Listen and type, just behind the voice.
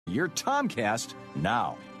your Tomcast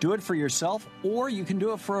now. Do it for yourself, or you can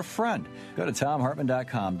do it for a friend. Go to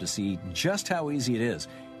TomHartman.com to see just how easy it is.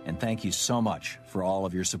 And thank you so much for all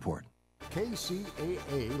of your support.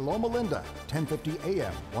 KCAA Loma Linda, 1050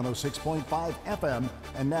 AM, 106.5 FM,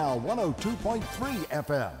 and now 102.3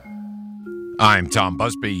 FM. I'm Tom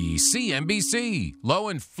Busby, CNBC. Low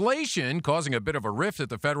inflation causing a bit of a rift at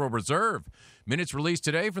the Federal Reserve. Minutes released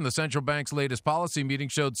today from the central bank's latest policy meeting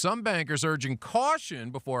showed some bankers urging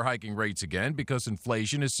caution before hiking rates again because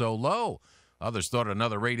inflation is so low. Others thought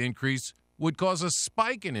another rate increase would cause a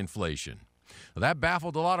spike in inflation. That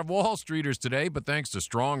baffled a lot of Wall Streeters today, but thanks to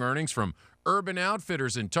strong earnings from Urban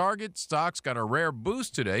Outfitters and Target, stocks got a rare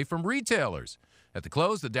boost today from retailers. At the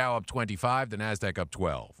close, the Dow up 25, the Nasdaq up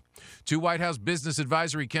 12. Two White House business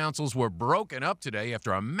advisory councils were broken up today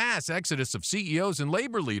after a mass exodus of CEOs and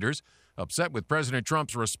labor leaders upset with President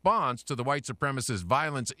Trump's response to the white supremacist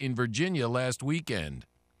violence in Virginia last weekend.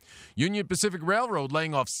 Union Pacific Railroad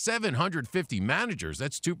laying off 750 managers.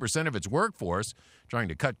 That's 2% of its workforce, trying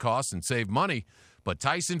to cut costs and save money. But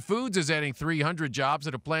Tyson Foods is adding 300 jobs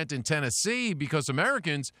at a plant in Tennessee because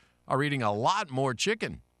Americans are eating a lot more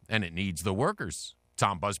chicken, and it needs the workers.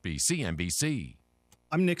 Tom Busby, CNBC.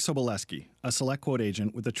 I'm Nick Soboleski, a SelectQuote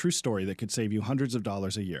agent with a true story that could save you hundreds of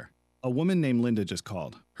dollars a year. A woman named Linda just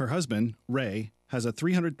called. Her husband, Ray, has a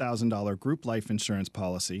 $300,000 group life insurance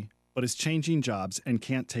policy, but is changing jobs and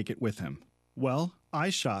can't take it with him. Well, I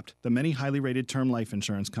shopped the many highly rated term life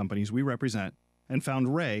insurance companies we represent and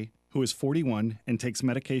found Ray, who is 41 and takes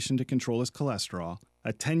medication to control his cholesterol,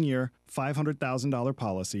 a 10-year, $500,000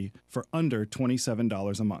 policy for under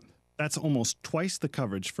 $27 a month. That's almost twice the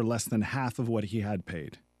coverage for less than half of what he had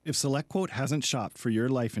paid. If SelectQuote hasn't shopped for your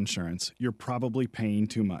life insurance, you're probably paying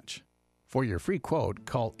too much. For your free quote,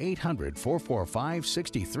 call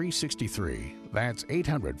 800-445-6363. That's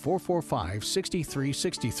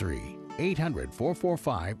 800-445-6363.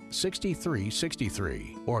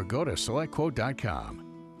 800-445-6363. Or go to SelectQuote.com.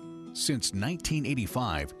 Since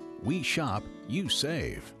 1985, we shop, you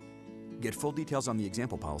save. Get full details on the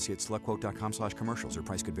example policy at SelectQuote.com/commercials. Or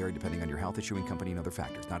price could vary depending on your health, issuing company, and other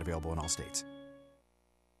factors. Not available in all states.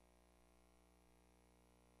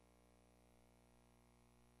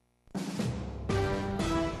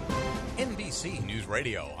 NBC News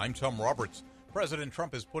Radio, I'm Tom Roberts. President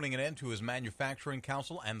Trump is putting an end to his Manufacturing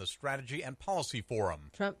Council and the Strategy and Policy Forum.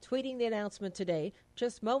 Trump tweeting the announcement today,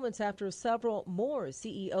 just moments after several more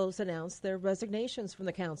CEOs announced their resignations from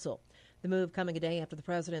the council. The move coming a day after the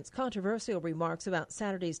president's controversial remarks about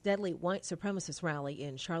Saturday's deadly white supremacist rally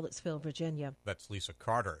in Charlottesville, Virginia. That's Lisa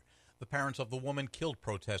Carter. The parents of the woman killed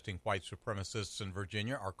protesting white supremacists in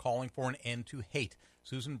Virginia are calling for an end to hate.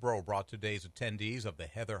 Susan Breaux brought today's attendees of the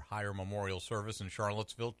Heather Heyer Memorial Service in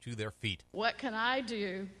Charlottesville to their feet. What can I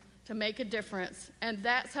do to make a difference? And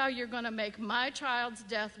that's how you're going to make my child's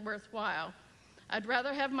death worthwhile. I'd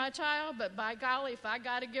rather have my child, but by golly, if I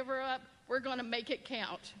got to give her up, we're going to make it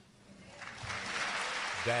count.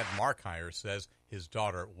 Dad Mark Heyer says his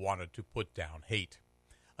daughter wanted to put down hate.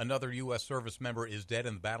 Another U.S. service member is dead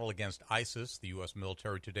in the battle against ISIS. The U.S.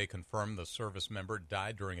 military today confirmed the service member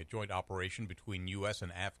died during a joint operation between U.S.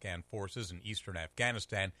 and Afghan forces in eastern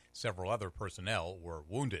Afghanistan. Several other personnel were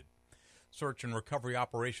wounded. Search and recovery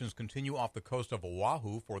operations continue off the coast of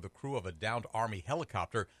Oahu for the crew of a downed Army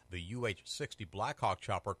helicopter. The UH-60 Black Hawk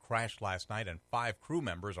chopper crashed last night, and 5 crew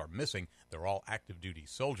members are missing. They're all active-duty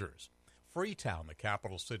soldiers. Freetown, the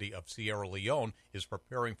capital city of Sierra Leone, is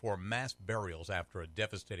preparing for mass burials after a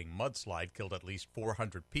devastating mudslide killed at least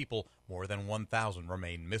 400 people. More than 1,000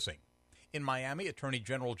 remain missing. In Miami, Attorney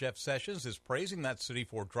General Jeff Sessions is praising that city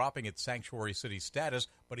for dropping its sanctuary city status,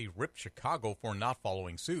 but he ripped Chicago for not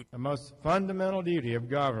following suit. The most fundamental duty of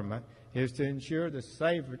government is to ensure the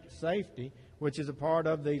safety, which is a part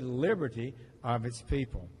of the liberty of its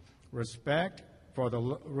people. Respect for the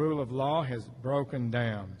rule of law has broken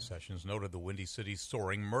down. Sessions noted the Windy City's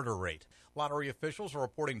soaring murder rate. Lottery officials are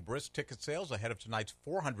reporting brisk ticket sales ahead of tonight's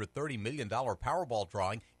 $430 million Powerball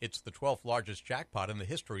drawing. It's the 12th largest jackpot in the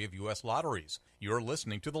history of U.S. lotteries. You're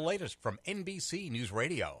listening to the latest from NBC News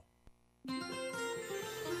Radio.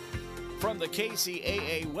 From the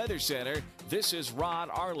KCAA Weather Center, this is Rod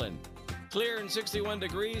Arlen. Clear and 61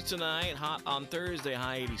 degrees tonight, hot on Thursday,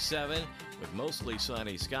 high 87, with mostly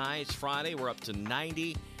sunny skies. Friday, we're up to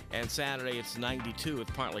 90, and Saturday, it's 92 with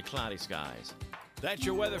partly cloudy skies. That's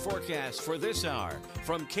your weather forecast for this hour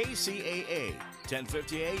from KCAA,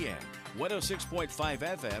 1050 AM, 106.5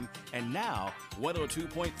 FM, and now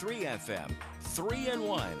 102.3 FM.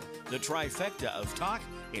 3-in-1, the trifecta of talk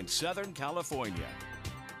in Southern California.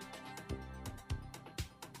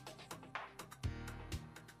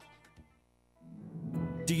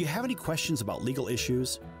 Do you have any questions about legal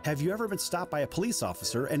issues? Have you ever been stopped by a police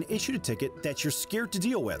officer and issued a ticket that you're scared to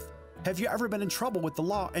deal with? Have you ever been in trouble with the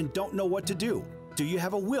law and don't know what to do? Do you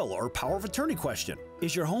have a will or power of attorney question?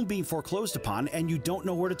 Is your home being foreclosed upon and you don't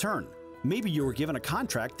know where to turn? Maybe you were given a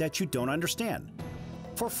contract that you don't understand.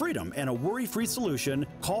 For freedom and a worry-free solution,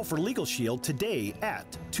 call for Legal Shield today at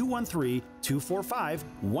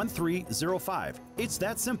 213-245-1305. It's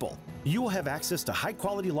that simple. You will have access to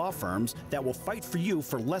high-quality law firms that will fight for you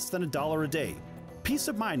for less than $1 a day. Peace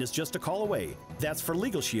of mind is just a call away. That's for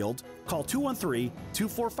Legal Shield. Call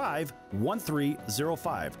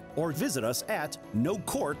 213-245-1305 or visit us at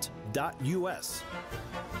nocourt.us.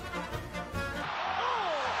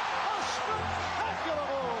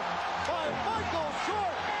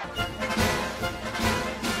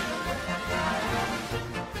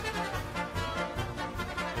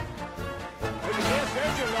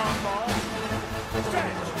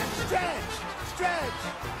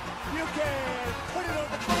 You can put it on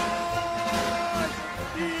the board.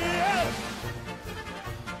 Yes!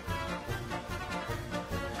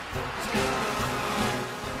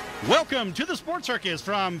 Welcome to the Sports Circus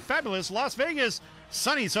from fabulous Las Vegas,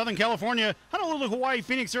 sunny Southern California, Honolulu, Hawaii,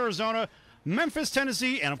 Phoenix, Arizona, Memphis,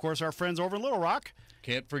 Tennessee, and of course our friends over in Little Rock.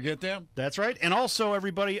 Can't forget them. That's right. And also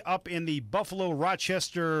everybody up in the Buffalo,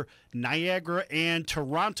 Rochester, Niagara, and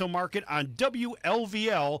Toronto market on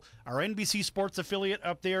WLVL, our NBC Sports affiliate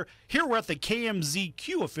up there. Here we're at the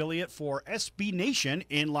KMZQ affiliate for SB Nation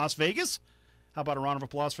in Las Vegas. How about a round of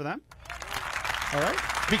applause for them? All right.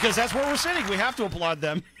 Because that's where we're sitting. We have to applaud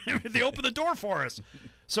them. They opened the door for us.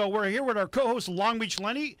 So we're here with our co-host, Long Beach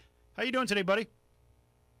Lenny. How you doing today, buddy?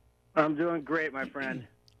 I'm doing great, my friend.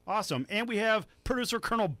 Awesome. And we have producer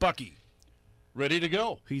Colonel Bucky. Ready to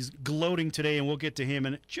go. He's gloating today, and we'll get to him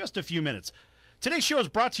in just a few minutes. Today's show is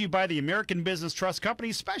brought to you by the American Business Trust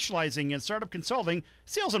Company, specializing in startup consulting,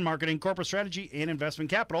 sales and marketing, corporate strategy, and investment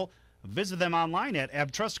capital. Visit them online at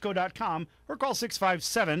abtrustco.com or call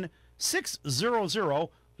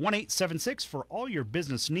 657-600-1876 for all your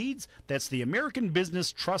business needs. That's the American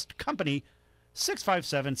Business Trust Company,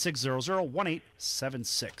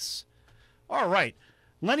 657-600-1876. All right.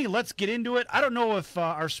 Lenny, let's get into it. I don't know if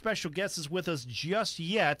our special guest is with us just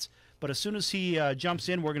yet, but as soon as he jumps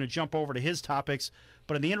in, we're going to jump over to his topics.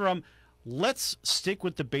 But in the interim, let's stick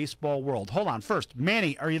with the baseball world. Hold on. First,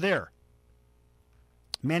 Manny, are you there?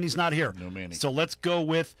 Manny's not here. No Manny. So let's go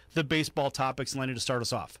with the baseball topics, Lenny, to start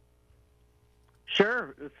us off.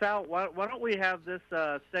 Sure. Sal, why don't we have this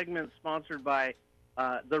segment sponsored by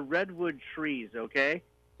the Redwood Trees, okay?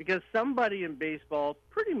 Because somebody in baseball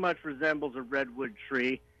pretty much resembles a redwood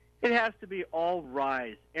tree. It has to be All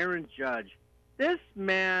Rise, Aaron Judge. This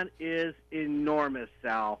man is enormous,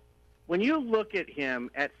 Sal. When you look at him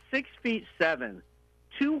at 6'7",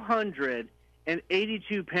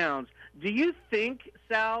 282 pounds, do you think,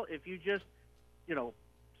 Sal, if you just,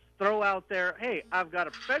 throw out there, hey, I've got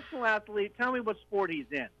a professional athlete, tell me what sport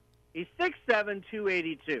he's in. He's 6'7",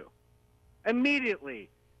 282. Immediately,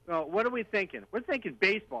 well, what are we thinking? We're thinking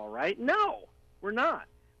baseball, right? No, we're not.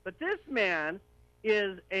 But this man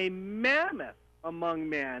is a mammoth among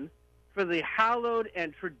men for the hallowed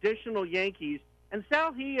and traditional Yankees. And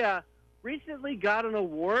Sal, he recently got an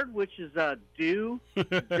award, which is due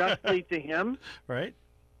justly to him. Right.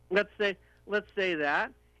 Let's say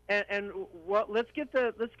that. And let's get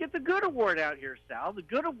the good award out here, Sal. The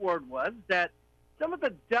good award was that some of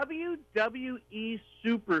the WWE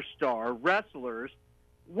superstar wrestlers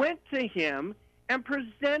went to him and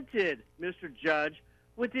presented Mr. Judge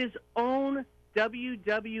with his own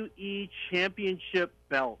WWE championship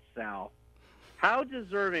belt, Sal. How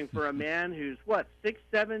deserving for a man who's, 6'7",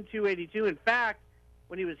 282. In fact,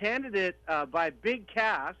 when he was handed it by Big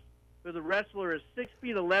Cass, who the wrestler is 6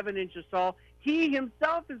 feet 11 inches tall, he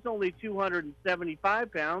himself is only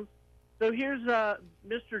 275 pounds. So here's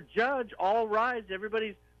Mr. Judge, All Rise.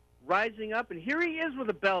 Everybody's rising up, and here he is with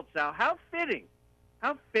a belt, Sal. How fitting.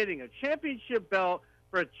 How fitting, a championship belt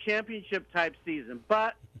for a championship-type season.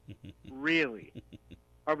 But really,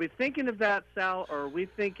 are we thinking of that, Sal, or are we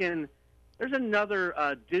thinking there's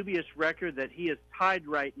another dubious record that he is tied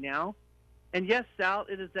right now? And yes, Sal,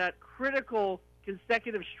 it is that critical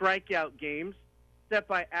consecutive strikeout games set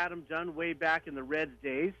by Adam Dunn way back in the Reds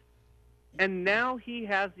days. And now he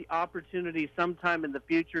has the opportunity sometime in the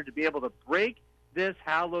future to be able to break this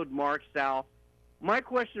hallowed mark, Sal. My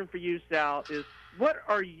question for you, Sal, is what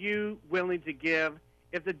are you willing to give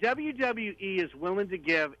if the WWE is willing to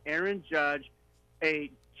give Aaron Judge a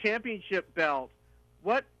championship belt?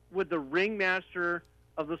 What would the ringmaster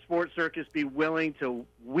of the Sports Circus be willing to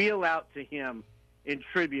wheel out to him in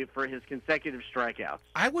tribute for his consecutive strikeouts?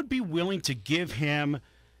 I would be willing to give him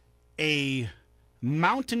a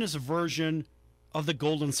mountainous version of the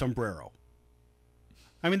golden sombrero?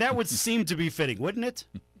 I mean, that would seem to be fitting, wouldn't it?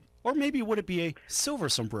 Or maybe would it be a silver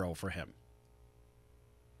sombrero for him?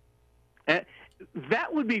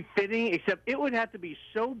 That would be fitting, except it would have to be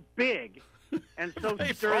so big and so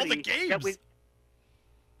sturdy for all the games. that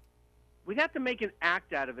we'd have to make an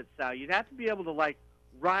act out of it, Sal. You'd have to be able to, like,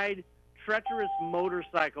 ride treacherous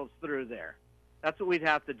motorcycles through there. That's what we'd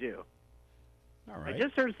have to do. All right. I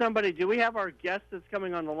just heard somebody. Do we have our guest that's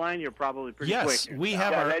coming on the line here? Probably pretty quick. Yes, we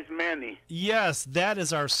have that's Manny. Yes, that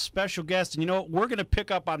is our special guest. And, you know, we're going to pick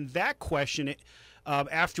up on that question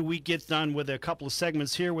after we get done with a couple of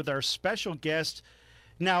segments here with our special guest.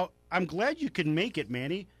 Now, I'm glad you could make it,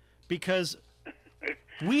 Manny, because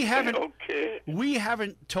we haven't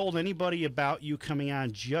told anybody about you coming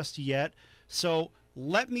on just yet. So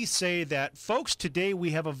let me say that, folks, today we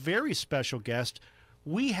have a very special guest.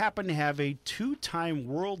 We happen to have a 2-time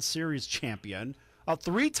World Series champion, a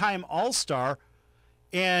 3-time All-Star,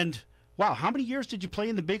 and, wow, how many years did you play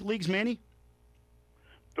in the big leagues, Manny?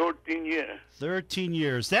 13 years. 13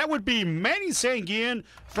 years. That would be Manny Sanguillen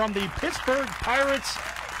from the Pittsburgh Pirates,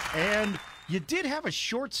 and you did have a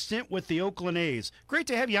short stint with the Oakland A's. Great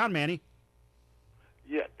to have you on, Manny.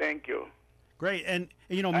 Yeah, thank you. Great, and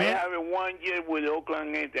you know, I have 1 year with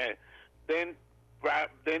Oakland A's, then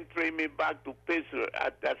trade me back to Pittsburgh.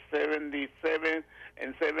 At that 77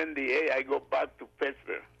 and 78, I go back to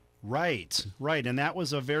Pittsburgh. Right, and that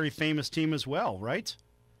was a very famous team as well, right?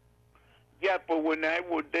 Yeah, but when I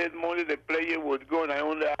was there, most of the players was gone. I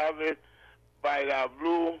only have it by the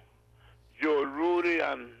Blue, Joe Rudy,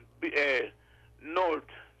 and North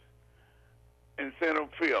in center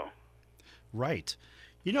field. Right.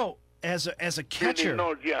 You know, as a catcher.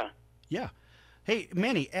 North, yeah. Yeah. Hey,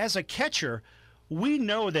 Manny, as a catcher, we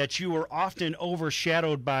know that you were often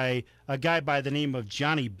overshadowed by a guy by the name of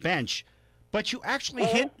Johnny Bench, but you actually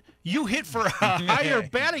hit for a higher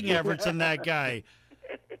batting average than that guy.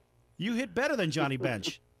 You hit better than Johnny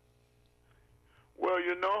Bench. Well,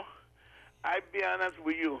 you know, I'll be honest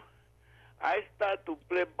with you. I started to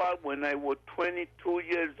play ball when I was 22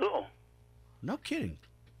 years old. No kidding.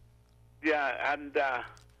 Yeah, and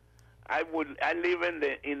I live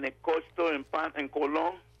in the coastal in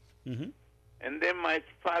Cologne. Mm-hmm. And then my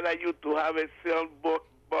father used to have a sailboat,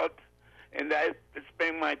 and I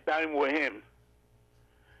spent my time with him.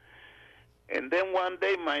 And then one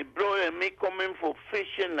day, my brother and me coming for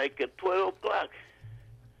fishing like at 12 o'clock.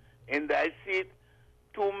 And I see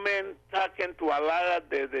 2 men talking to a lot of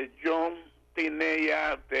the young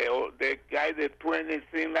teenager, the guy, the 20,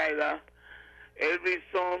 thing like that. Every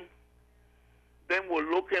son, then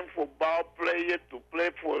we're looking for ball players to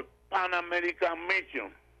play for Pan American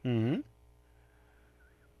Mission. Mm-hmm.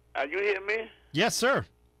 Are you hear me? Yes, sir.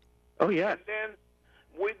 Oh, yeah. And then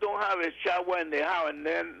we don't have a shower in the house, and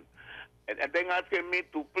then asking me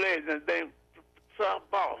to play, and then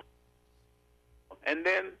softball. And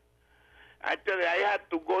then I tell you, I had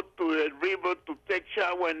to go to the river to take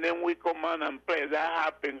shower, and then we come on and play. That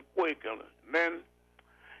happened quick. And then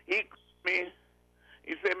he called me.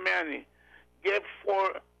 He said, Manny, get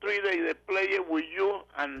 3 days a player with you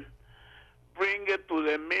and bring it to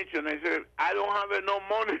the mission. I said, I don't have enough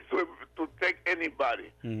money to take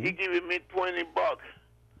anybody. Mm-hmm. He gave me $20.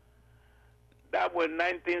 That was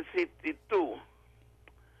 1962.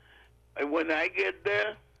 And when I get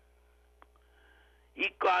there, he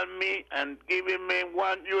called me and gave me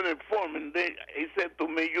one uniform. And then he said to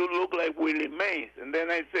me, you look like Willie Mays. And then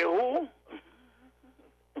I said, who?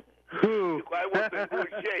 Who? I was in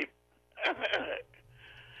good shape.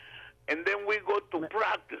 And then we go to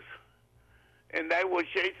practice. And I was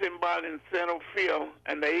chasing ball in center field,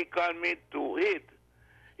 and he called me to hit.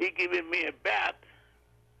 He gave me a bat.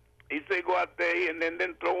 He said, go out there, and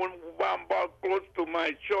then throw one ball close to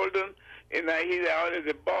my shoulder, and I hit out of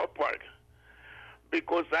the ballpark.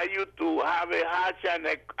 Because I used to have a hatch, and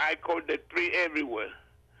I called the tree everywhere.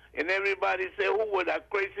 And everybody said, who was that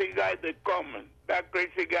crazy guy that coming? That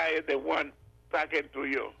crazy guy is the one talking to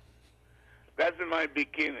you. That's my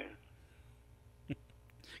beginning.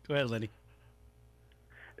 Go ahead, Lenny.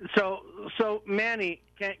 So Manny,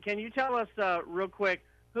 can you tell us real quick,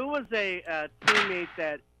 who was a teammate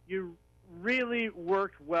that you really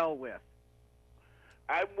worked well with?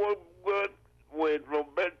 I worked good with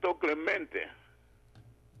Roberto Clemente.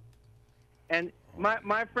 And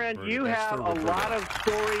my friend, you have a lot of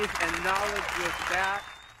stories and knowledge with that.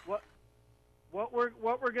 What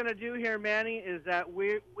we're going to do here, Manny, is that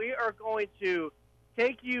we are going to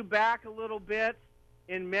take you back a little bit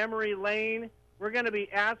in memory lane. We're going to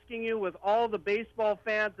be asking you, with all the baseball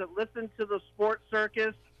fans that listen to the Sports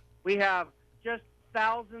Circus, we have just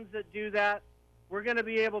thousands that do that. We're going to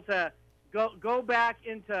be able to go back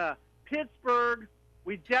into Pittsburgh.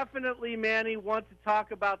 We definitely, Manny, want to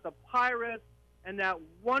talk about the Pirates and that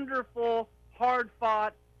wonderful,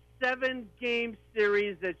 hard-fought 7-game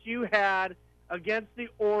series that you had against the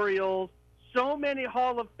Orioles. So many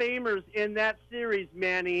Hall of Famers in that series,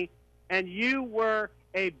 Manny, and you were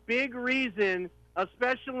a big reason,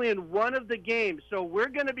 especially in one of the games. So we're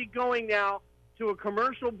going to be going now to a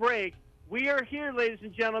commercial break. We are here, ladies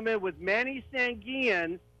and gentlemen, with Manny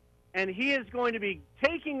Sanguillen, and he is going to be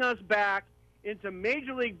taking us back into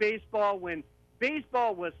Major League Baseball when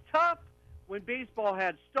baseball was tough, when baseball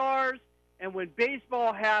had stars, and when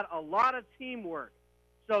baseball had a lot of teamwork.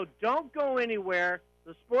 So don't go anywhere.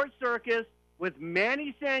 The Sports Circus with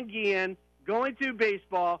Manny Sanguillen going to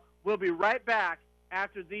baseball. We'll be right back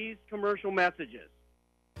after these commercial messages.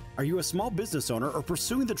 Are you a small business owner or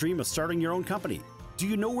pursuing the dream of starting your own company? Do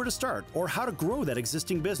you know where to start or how to grow that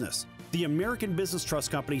existing business? The American Business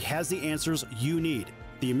Trust Company has the answers you need.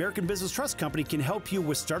 The American Business Trust Company can help you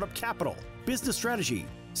with startup capital, business strategy,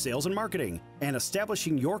 sales and marketing, and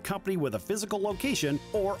establishing your company with a physical location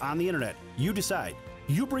or on the internet. You decide.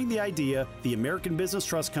 You bring the idea, the American Business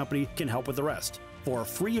Trust Company can help with the rest. For a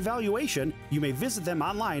free evaluation, you may visit them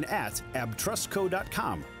online at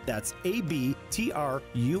abtrustco.com. That's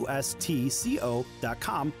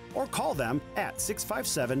ABTRUSTCO.com, or call them at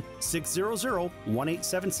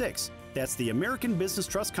 657-600-1876. That's the American Business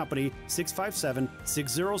Trust Company,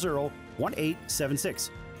 657-600-1876.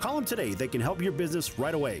 Call them today. They can help your business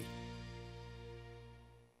right away.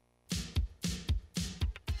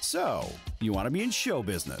 So, you want to be in show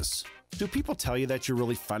business. Do people tell you that you're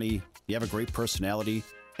really funny, you have a great personality,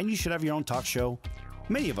 and you should have your own talk show?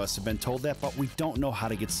 Many of us have been told that, but we don't know how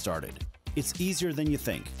to get started. It's easier than you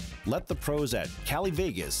think. Let the pros at Cali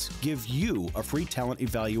Vegas give you a free talent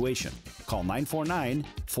evaluation. Call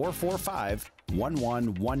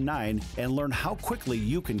 949-445-1119 and learn how quickly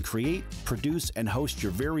you can create, produce, and host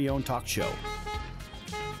your very own talk show.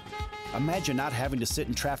 Imagine not having to sit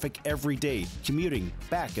in traffic every day, commuting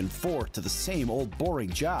back and forth to the same old boring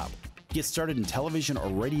job. Get started in television or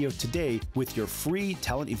radio today with your free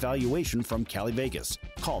talent evaluation from Cali Vegas.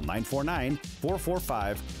 Call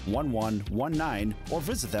 949-445-1119 or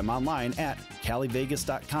visit them online at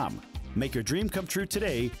calivegas.com. Make your dream come true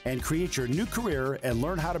today and create your new career and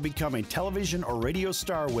learn how to become a television or radio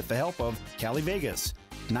star with the help of Cali Vegas.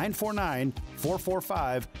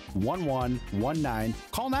 949-445-1119.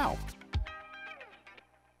 Call now.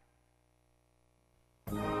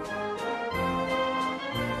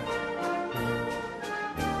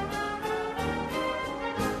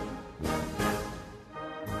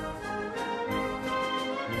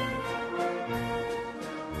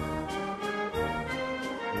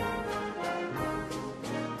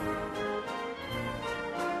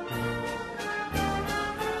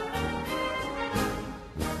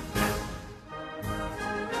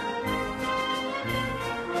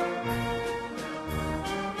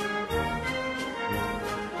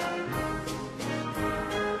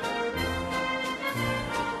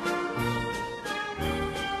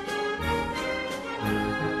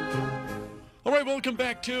 All right, welcome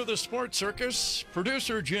back to the Sports Circus.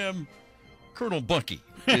 Producer Jim, Colonel Bucky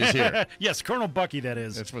is here. Yes, Colonel Bucky, that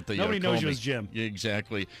is. That's what they Nobody call knows you me. as Jim. Yeah,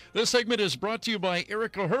 exactly. This segment is brought to you by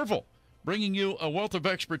Erica Hervel, bringing you a wealth of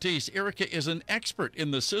expertise. Erica is an expert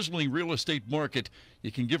in the sizzling real estate market.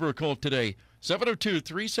 You can give her a call today,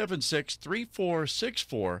 702-376-3464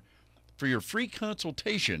 for your free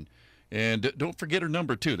consultation. And don't forget her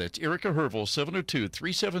number, too. That's Erica Hervel,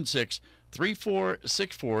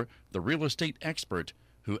 702-376-3464, the real estate expert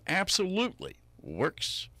who absolutely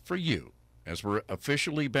works for you, as we're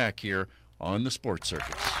officially back here on the Sports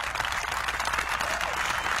Circus.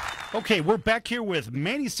 Okay, we're back here with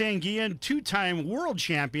Manny Sanguillen, two-time world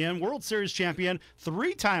champion, World Series champion,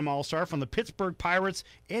 three-time All-Star from the Pittsburgh Pirates,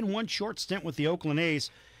 and one short stint with the Oakland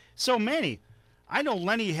A's. So, Manny, I know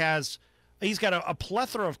Lenny he's got a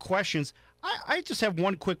plethora of questions. I just have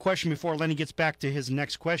one quick question before Lenny gets back to his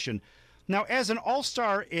next question. Now, as an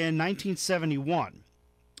All-Star in 1971,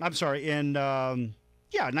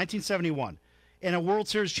 1971, and a World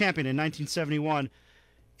Series champion in 1971,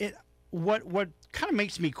 what kind of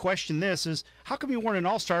makes me question this is, how come you weren't an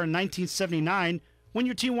All-Star in 1979 when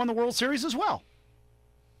your team won the World Series as well?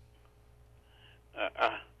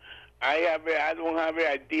 I don't have an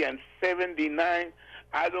idea. In 79,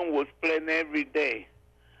 I was playing every day.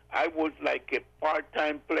 I was like a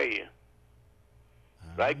part-time player.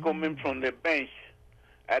 I coming from the bench.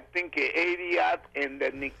 I think 80 out and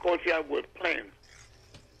the Nicosia was playing.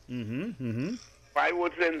 I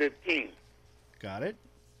was in the team. Got it.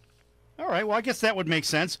 All right, well, I guess that would make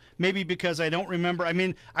sense. Maybe because I don't remember. I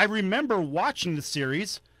mean, I remember watching the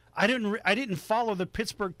series. I didn't follow the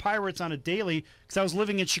Pittsburgh Pirates on a daily because I was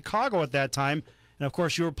living in Chicago at that time, and of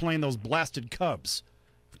course you were playing those blasted Cubs.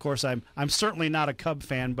 Of course, I'm certainly not a Cub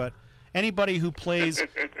fan, but anybody who plays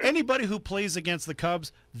against the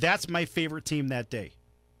Cubs, that's my favorite team that day.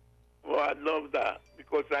 Well, I love that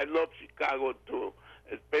because I love Chicago too,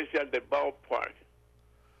 especially the ballpark.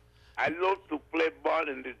 I love to play ball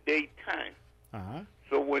in the daytime. Uh-huh.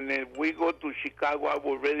 So when we go to Chicago, I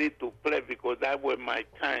was ready to play because that was my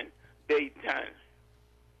time, daytime.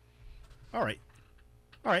 All right.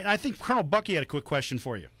 I think Colonel Bucky had a quick question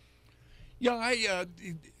for you. Yeah, I,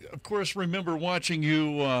 of course, remember watching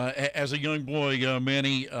you as a young boy,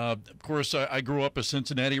 Manny. Of course, I grew up a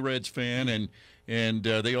Cincinnati Reds fan, and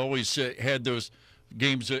they always had those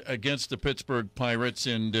games against the Pittsburgh Pirates,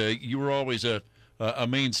 and you were always a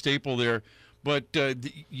main staple there. But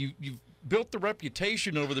you've built the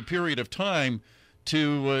reputation over the period of time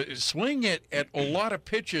to swing it at a lot of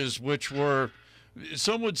pitches, which were,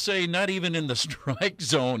 some would say, not even in the strike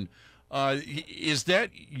zone. Is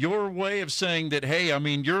that your way of saying that, hey, I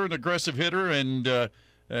mean, you're an aggressive hitter, and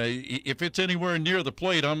if it's anywhere near the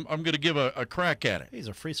plate, I'm going to give a crack at it? He's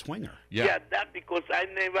a free swinger. Yeah, that because I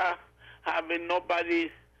never have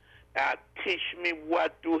nobody teach me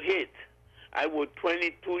what to hit. I was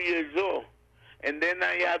 22 years old, and then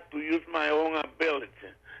I had to use my own ability,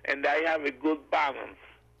 and I have a good balance.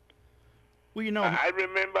 Well, you know, I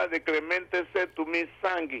remember the Clemente said to me,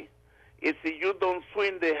 Sangi, if you don't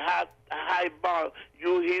swing the high ball,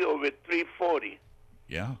 you hit over 340.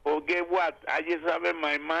 Yeah. Forget what? I just have in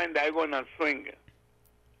my mind I'm going to swing it.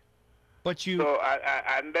 But you... So,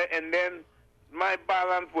 and then my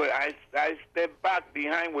balance, where I step back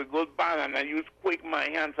behind with good balance. I use quick my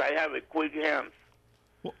hands. I have a quick hands.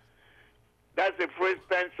 Well, that's the first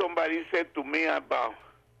time somebody said to me about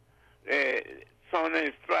son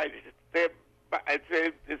and strike. Step back. I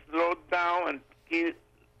said, slow down and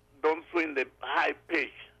don't swing the high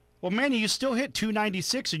pitch. Well, Manny, you still hit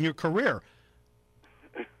 296 in your career.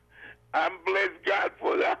 I'm blessed God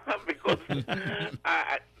for that because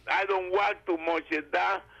I don't walk too much.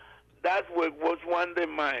 That's what was one of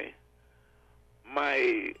my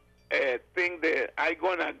thing that I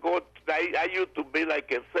gonna go. I used to be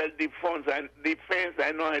like a self-defense. I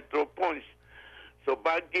know how to throw punch. So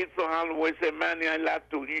back Gibson always said, Manny, I like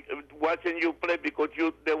to watching you play because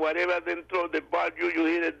whatever they throw the ball, you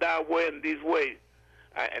hit it that way and this way.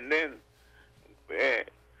 And then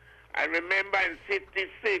I remember in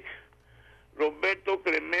 '66, Roberto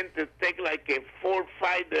Clemente take like a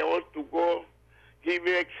 4-5 they ought to go give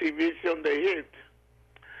an exhibition the hit.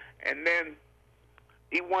 And then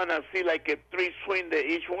he want to see like a 3 swing to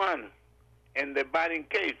each one in the batting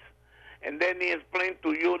case. And then he explained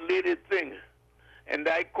to you little things. And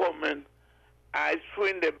I come and I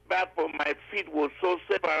swing the bat, but my feet were so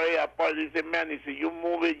separated apart. He said, man, he said, you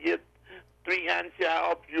move it yet 3 hands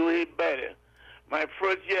up, you hit better. My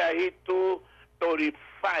first year I hit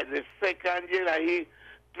 235. The second year I hit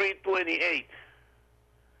 328.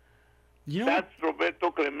 That's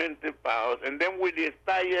Roberto Clemente powers. And then with the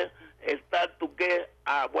start to get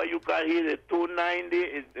what you can hit at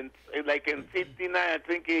 290. Like in 59, I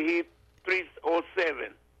think he hit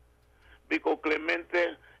 307. Because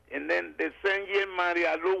Clemente, and then the same year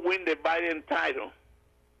Maria Lu win the batting title.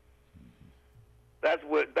 That's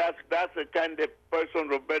the kind of person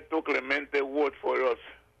Roberto Clemente was for us.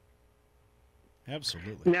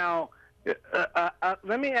 Absolutely. Now,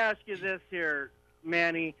 let me ask you this here,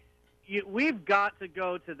 Manny. We've got to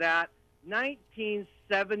go to that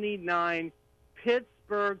 1979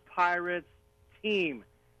 Pittsburgh Pirates team.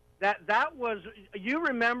 That was, you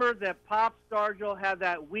remember that Pop Stargell had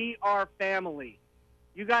that We Are Family.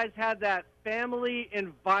 You guys had that family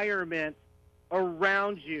environment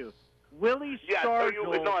around you. Willie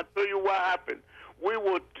Stargell. I'll tell you what happened. We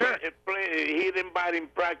would play hitting batting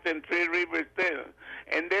practice in Three Rivers Stadium.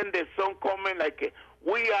 And then the song coming like,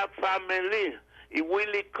 We Are Family. He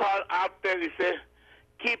Willie called after, he said,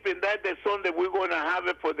 keeping that the song that we're going to have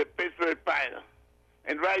it for the Pittsburgh Pirates.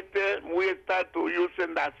 And right there, we start to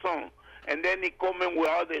using that song. And then he come in with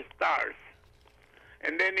all the stars.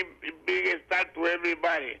 And then he big a star to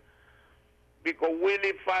everybody. Because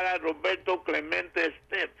Willie followed Roberto Clemente's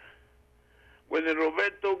step. When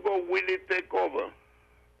Roberto go, Willie take over.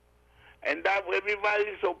 And that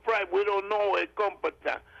everybody's surprised. We don't know a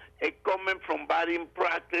competent. It coming from batting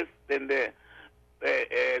practice in the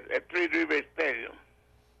Three Rivers Stadium.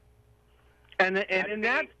 And in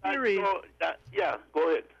that series, yeah, go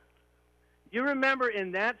ahead. You remember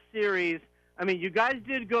in that series I mean, you guys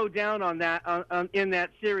did go down on that in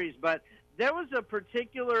that series, but there was a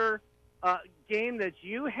particular game that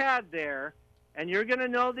you had there, and you're going to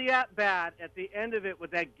know the at-bat at the end of it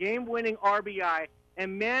with that game-winning RBI.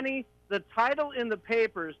 And, Manny, the title in the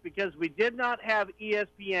papers, because we did not have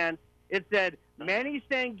ESPN, it said, Manny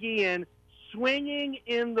Sanguillen swinging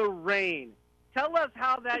in the rain. Tell us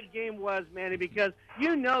how that game was, Manny, because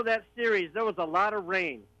you know that series, there was a lot of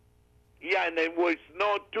rain. Yeah, and there was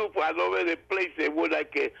snow too all over the place. It was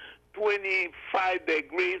like 25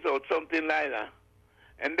 degrees or something like that.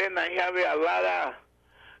 And then I have a lot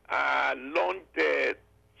of long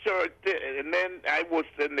shirt, and then I was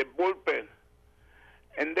in the bullpen.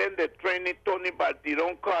 And then the trainer, Tony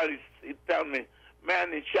Bartiron, called. He told me,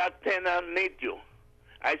 man, Shark Tanner need you.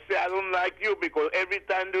 I said, I don't like you because every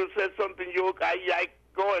time you say something, I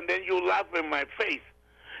go and then you laugh in my face.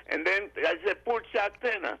 And then I said, put Shark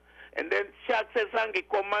Tanner. And then Shark said, Sangi,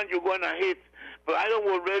 come on, you're going to hit. But I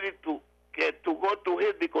was ready to go to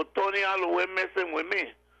hit because Tony always messing with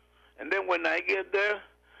me. And then when I get there,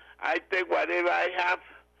 I take whatever I have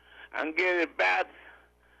and get it back.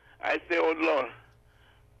 I say, oh, Lord,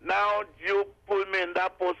 now you put me in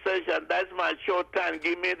that position. That's my short time.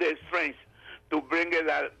 Give me the strength to bring it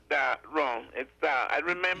that wrong. I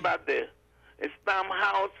remember the Stam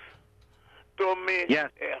House told me a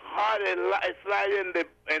hard slide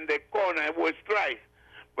in the corner. It was strike.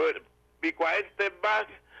 But because I stepped back,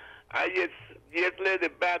 I just let the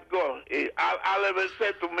bat go. Oliver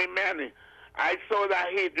said to me, Manny, I saw that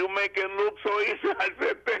hit. You make it look so easy. I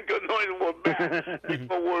said, thank you. No, it was bad.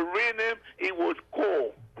 People were reading. It was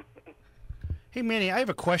cold. Hey, Manny, I have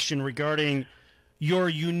a question regarding your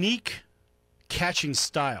unique catching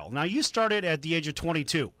style. Now, you started at the age of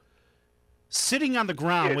 22. Sitting on the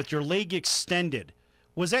ground with your leg extended,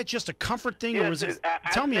 was that just a comfort thing, or was it?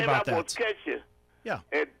 Tell me about that. Yeah.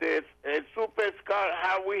 The super scar,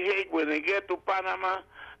 how we hate when they get to Panama,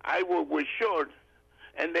 I was short.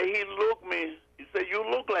 And then he looked me, he said, you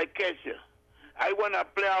look like catcher. I want to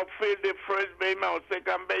play outfield, the first baseman or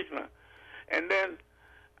second baseman. And then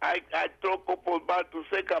I throw a couple balls to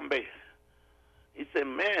second base. He said,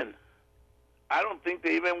 man, I don't think that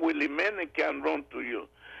even Willie Manning can run to you.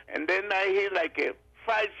 And then I hear like a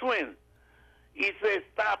 5 swing. He said,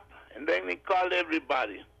 stop. And then he called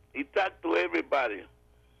everybody. He talked to everybody.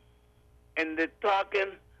 And they're talking,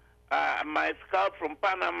 my scout from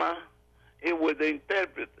Panama, it was the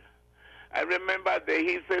interpreter. I remember that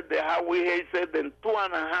he said that he said in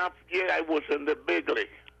 2.5 years I was in the big league.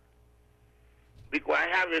 Because I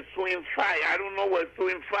have a swing 5. I don't know what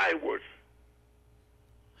swing 5 was.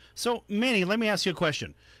 So, Manny, let me ask you a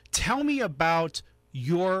question. Tell me about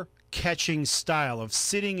your catching style of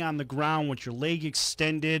sitting on the ground with your leg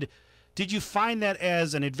extended. Did you find that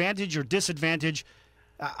as an advantage or disadvantage?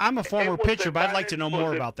 I'm a former pitcher, but I'd like to know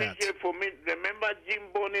more about that. For me, remember Jim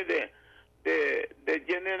Boney, the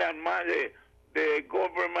general man, the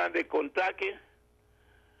government of Kentucky?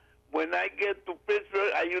 When I get to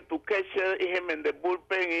Pittsburgh, I used to catch him in the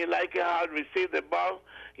bullpen. He liked how to receive the ball.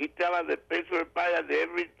 He tell the Pittsburgh Pirates that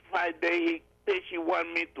every 5 days he pitch, he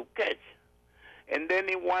want me to catch. And then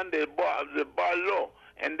he want the ball low.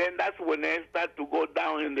 And then that's when they start to go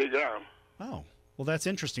down in the ground. Oh, well, that's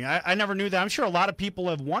interesting. I never knew that. I'm sure a lot of people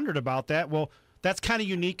have wondered about that. Well, that's kind of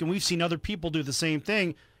unique, and we've seen other people do the same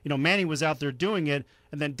thing. You know, Manny was out there doing it,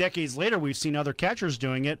 and then decades later we've seen other catchers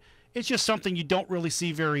doing it. It's just something you don't really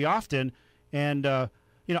see very often. And,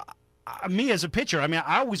 you know, me as a pitcher, I mean,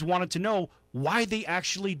 I always wanted to know why they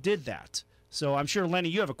actually did that. So I'm sure, Lenny,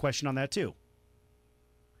 you have a question on that too.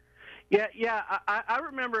 Yeah. I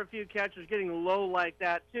remember a few catchers getting low like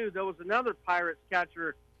that, too. There was another Pirates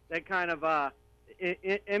catcher that kind of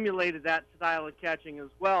emulated that style of catching as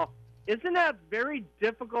well. Isn't that very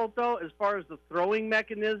difficult, though, as far as the throwing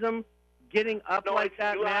mechanism, getting up like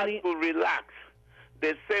that, Manny? You have to relax.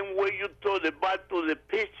 The same way you throw the ball to the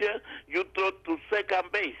pitcher, you throw to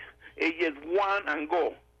second base. It's just one and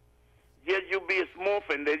go. Just you be smooth,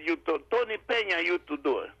 and then you throw. Tony Peña used to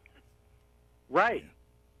do it. Right.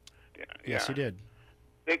 Yeah. Yes, he did.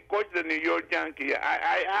 They coached the New York Yankees.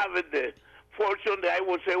 I have the fortune that I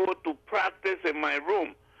was able to practice in my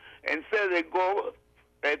room. Instead they go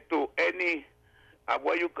to any,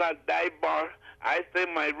 what you call dive bar, I stay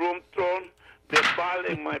in my room, throw the ball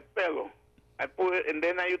in my pillow. I put it, and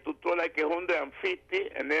then I used to throw like 150,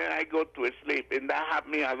 and then I go to sleep, and that helped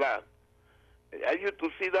me a lot. I used to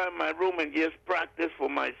sit down in my room and just practice for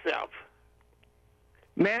myself.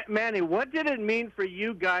 Manny, what did it mean for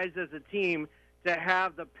you guys as a team to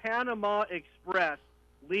have the Panama Express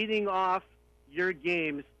leading off your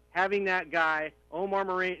games, having that guy, Omar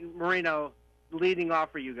Moreno, leading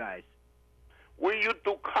off for you guys? We used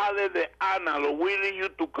to call it the anal. We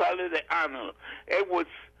used to call it the anal. It was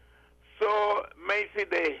so amazing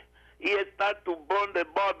that he started to burn the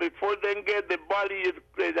ball. Before then get the ball, he is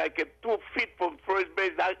like 2 feet from first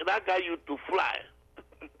base. That guy used to fly.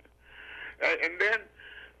 And then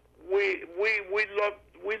we love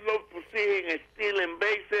to see him stealing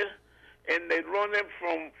bases, and they run him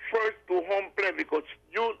from first to home plate because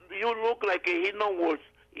you look like he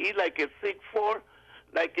like a 6'4",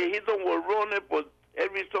 like he don't will run it, but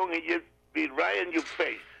every song he just be right in your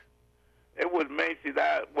face. It was amazing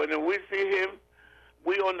that when we see him,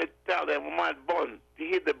 we only tell him my button to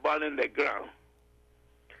hit the ball in the ground.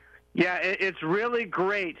 Yeah, it's really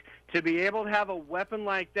great to be able to have a weapon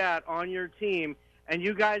like that on your team, and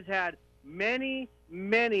you guys had many,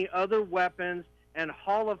 many other weapons and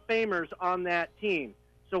Hall of Famers on that team.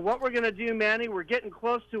 So what we're going to do, Manny, we're getting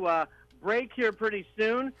close to a break here pretty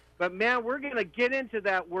soon, but, man, we're going to get into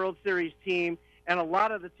that World Series team and a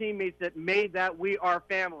lot of the teammates that made that We Are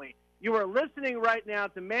Family. You are listening right now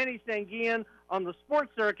to Manny Sanguillen on the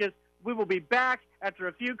Sports Circus. We will be back after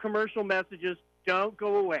a few commercial messages. Don't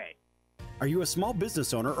go away. Are you a small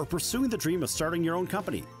business owner or pursuing the dream of starting your own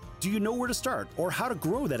company? Do you know where to start or how to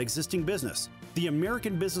grow that existing business? The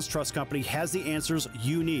American Business Trust Company has the answers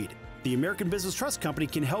you need. The American Business Trust Company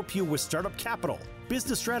can help you with startup capital,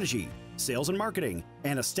 business strategy, sales and marketing,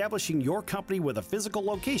 and establishing your company with a physical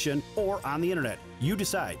location or on the internet. You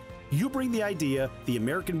decide. You bring the idea, the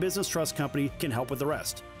American Business Trust Company can help with the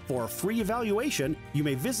rest. For a free evaluation, you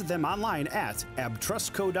may visit them online at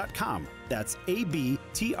abtrustco.com. That's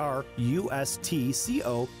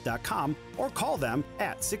abtrustco.com, or call them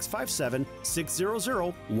at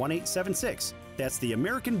 657-600-1876. That's the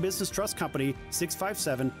American Business Trust Company,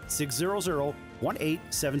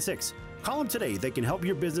 657-600-1876. Call them today. They can help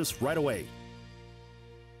your business right away.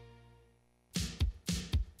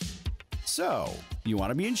 So, you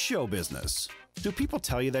want to be in show business. Do people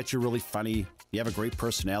tell you that you're really funny, you have a great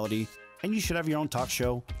personality, and you should have your own talk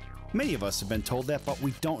show? Many of us have been told that, but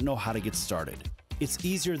we don't know how to get started. It's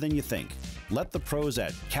easier than you think. Let the pros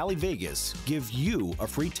at Cali Vegas give you a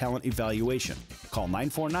free talent evaluation. Call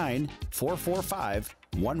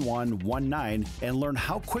 949-445-1119 and learn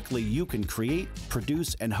how quickly you can create,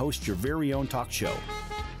 produce, and host your very own talk show.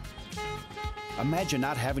 Imagine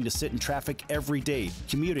not having to sit in traffic every day,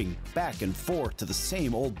 commuting back and forth to the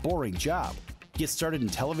same old boring job. Get started in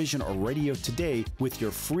television or radio today with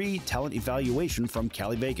your free talent evaluation from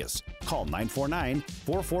Cali Vegas. Call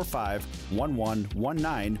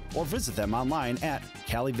 949-445-1119 or visit them online at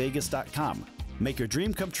calivegas.com. Make your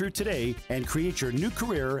dream come true today and create your new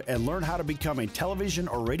career and learn how to become a television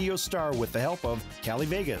or radio star with the help of Cali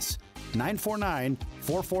Vegas.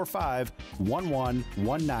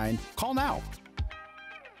 949-445-1119. Call now.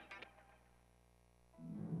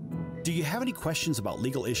 Do you have any questions about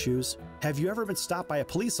legal issues? Have you ever been stopped by a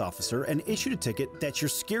police officer and issued a ticket that you're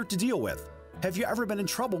scared to deal with? Have you ever been in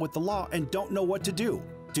trouble with the law and don't know what to do?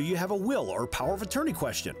 Do you have a will or power of attorney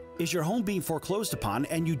question? Is your home being foreclosed upon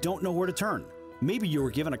and you don't know where to turn? Maybe you were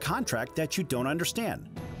given a contract that you don't understand.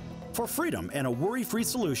 For freedom and a worry-free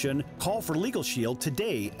solution, call for Legal Shield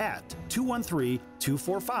today at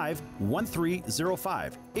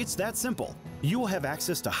 213-245-1305. It's that simple. You will have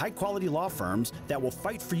access to high-quality law firms that will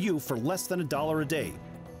fight for you for less than $1 a day.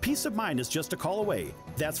 Peace of mind is just a call away.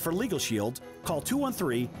 That's for Legal Shield. Call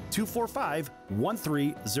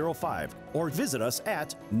 213-245-1305 or visit us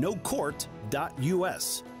at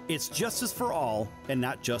nocourt.us. It's justice for all and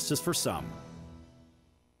not justice for some.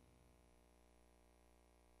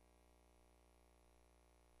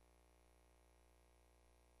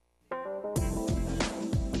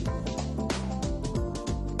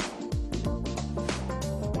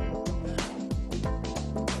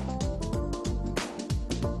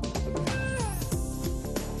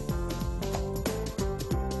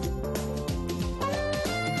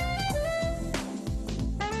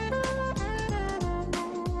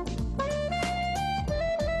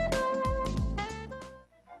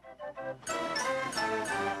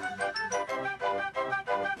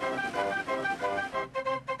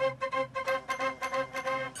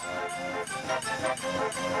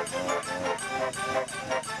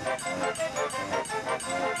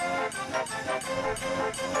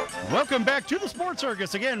 Welcome back to the Sports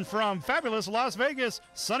Circus, again from fabulous Las Vegas,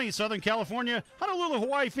 sunny Southern California, Honolulu,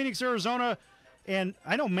 Hawaii, Phoenix, Arizona, and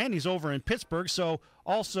I know Manny's over in Pittsburgh, so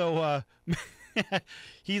also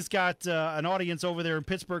he's got an audience over there in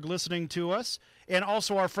Pittsburgh listening to us, and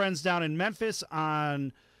also our friends down in Memphis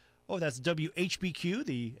on, that's WHBQ,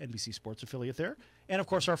 the NBC Sports affiliate there, and of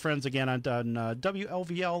course our friends again on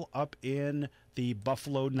WLVL up in the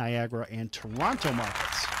Buffalo, Niagara, and Toronto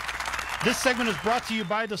markets. This segment is brought to you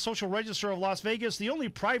by the Social Register of Las Vegas, the only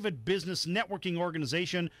private business networking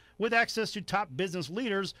organization with access to top business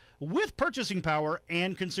leaders with purchasing power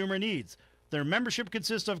and consumer needs. Their membership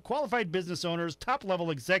consists of qualified business owners,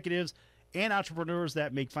 top-level executives, and entrepreneurs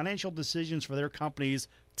that make financial decisions for their companies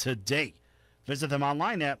today. Visit them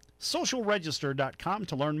online at socialregister.com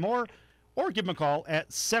to learn more, or give them a call at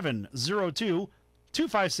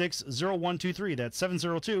 702-256-0123. That's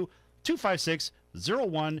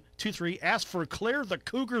 702-256-0123. Ask for Claire the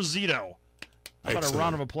Cougar Zito. How about a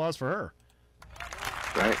round of applause for her?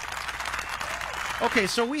 Right. Okay,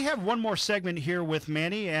 so we have one more segment here with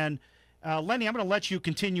Manny, and Lenny, I'm going to let you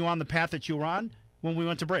continue on the path that you were on when we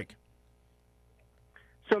went to break.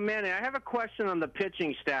 So, Manny, I have a question on the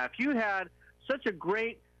pitching staff. You had such a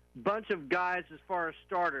great bunch of guys as far as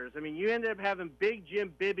starters. I mean, you ended up having Big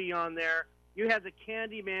Jim Bibby on there. You had the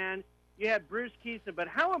Candy Man. You had Bruce Keeson. But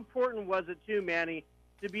how important was it, too, Manny,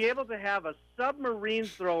 to be able to have a submarine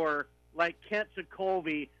thrower like Kent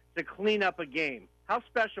Jacolby to clean up a game? How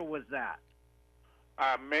special was that?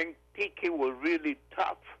 Man, Tiki was really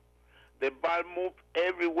tough. The ball moved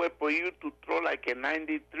everywhere for you to throw like a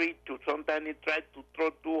 93 to sometimes he tried to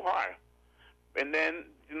throw too hard. And then,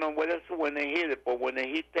 you know, well, that's when they hit it. But when they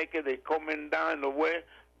hit take it, they coming down the way,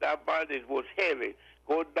 that ball was heavy.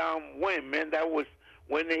 Go downwind, man. That was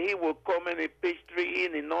when he would come and he pitch 3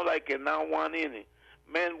 innings, not like a now 1 inning.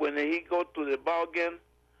 Man, when he go to the ball game,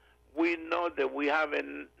 we know that we have a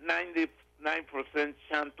 99%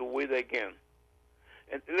 chance to win again.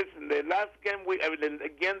 And listen, the last game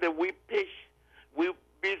that we pitched, we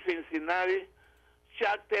beat Cincinnati.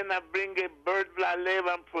 Chuck Tanner bring a Bert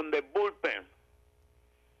Blalevan from the bullpen.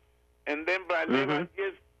 And then Blalevan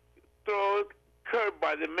just throw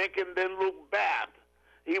curveball, making them look bad.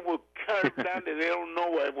 He would curve down and they don't know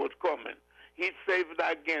where it was coming. He saved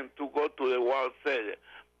that game to go to the World Series.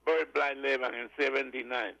 Bert Blalevan in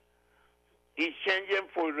 79. He changed him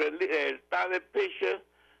for the started pitcher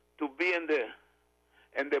to be in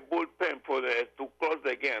the bullpen for to close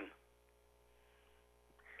the game.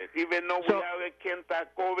 Even though we have a Kent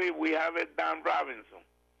Jacolby, we have a Dan Robinson.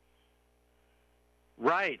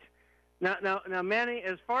 Right. Now, Manny,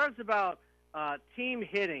 as far as about team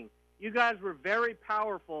hitting, you guys were very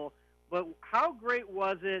powerful, but how great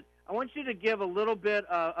was it? I want you to give a little bit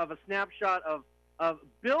of a snapshot of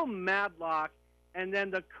Bill Madlock and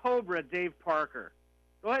then the Cobra, Dave Parker.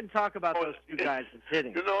 Go ahead and talk about those two guys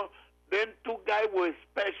hitting. You know, them two guys were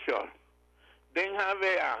special. They have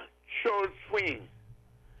a short swing,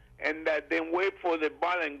 and then wait for the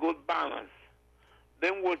ball and good balance.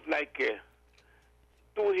 Then was like a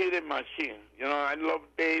two-hitting machine. You know, I love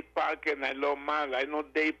Dave Parker and I love Mal. I know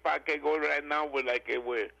Dave Parker go right now with like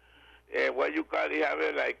what you call it, have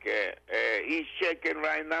it like he's shaking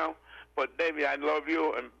right now. But David, I love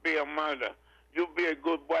you and be a mother. You be a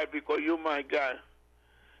good boy because you my guy.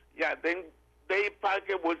 Yeah, then Dave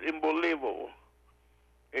Parker was unbelievable.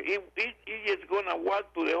 He is going to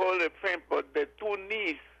walk to the Hall of Fame, but the two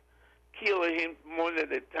knees kill him more than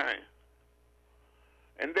the time.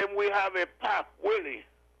 And then we have a Pop, Willie,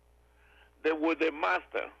 that was the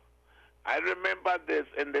master. I remember this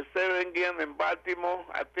in the 7th game in Baltimore.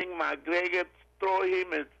 I think McGregor threw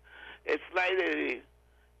him a slider.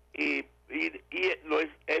 He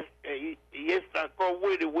called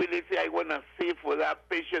Willie. Willie said, I want to see for that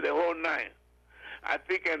pitcher the whole night. I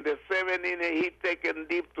think in the 7th inning, he taken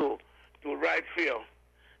deep to right field.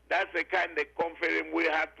 That's the kind of confidence we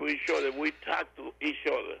have to each other. We talk to each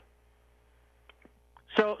other.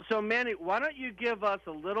 So Manny, why don't you give us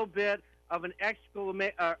a little bit of an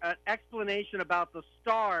explanation about the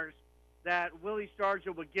stars that Willie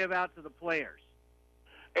Stargell would give out to the players?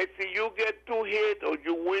 If you get 2 hits or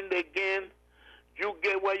you win the game, you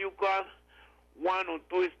get what you call 1 or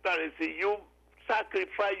 2 stars. If you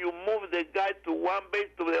sacrifice, you move the guy to one base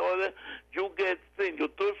to the other, you get things. You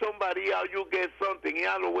throw somebody out, you get something. He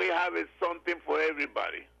always have something for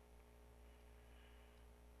everybody.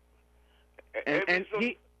 And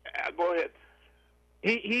he go ahead.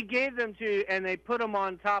 He gave them to, and they put them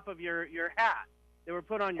on top of your hat. They were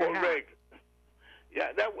put on your hat. Correct.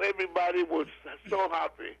 Yeah, that everybody was so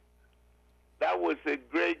happy. That was a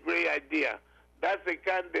great idea. That's the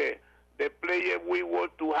kind of the player we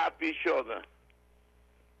want to help each other.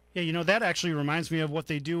 Yeah, you know, that actually reminds me of what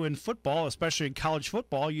they do in football, especially in college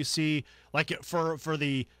football. You see, like for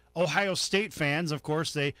the Ohio State fans, of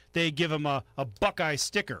course, they give them a Buckeye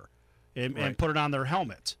sticker and put it on their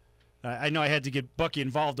helmet. I know I had to get Bucky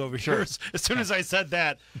involved over here as soon as I said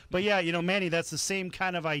that. But, yeah, you know, Manny, that's the same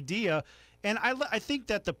kind of idea. And I think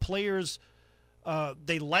that the players,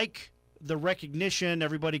 they like the recognition.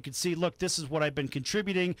 Everybody could see, look, this is what I've been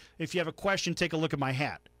contributing. If you have a question, take a look at my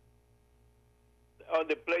hat. Oh,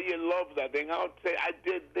 the player loved that. Then I'll say, I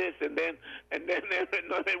did this, and then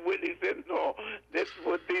Willie said, no, this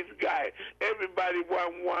was this guy. Everybody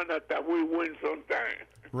want that we win sometime.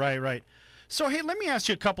 Right. So, hey, let me ask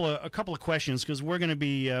you a couple of questions, because we're going to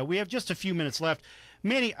be we have just a few minutes left.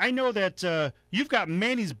 Manny, I know that you've got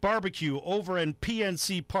Manny's Barbecue over in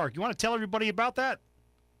PNC Park. You want to tell everybody about that?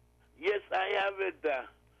 Yes, I have it.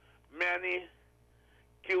 Manny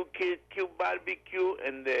Q Barbecue,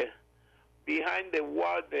 and behind the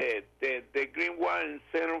wall, the green wall in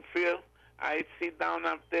center field. I sit down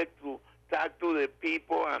up there to talk to the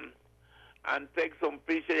people and take some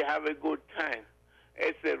pictures, have a good time.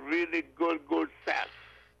 It's a really good sauce.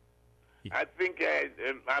 Yeah. I think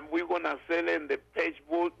we're going to sell it in the page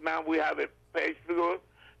booth. Now we have a page booth.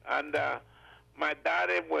 And my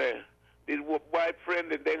daughter, this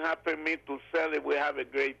boyfriend, and then happened me to sell it. We have a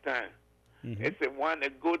great time. Mm-hmm. It's a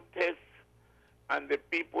good taste, and the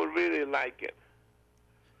people really like it.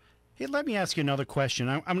 Hey, let me ask you another question.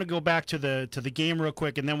 I'm going to go back to the game real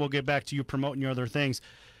quick, and then we'll get back to you promoting your other things.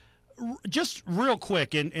 Just real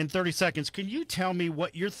quick, in 30 seconds, can you tell me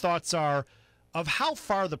what your thoughts are of how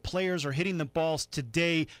far the players are hitting the balls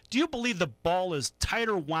today? Do you believe the ball is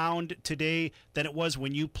tighter wound today than it was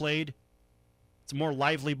when you played? It's a more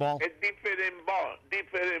lively ball? A different ball,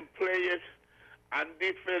 different players, and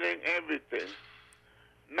different everything.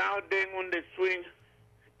 Now then on the swing,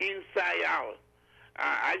 inside out.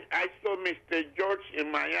 I saw Mr. George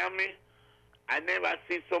in Miami. I never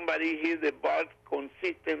see somebody hit the ball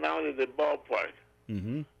consistent out of the ballpark.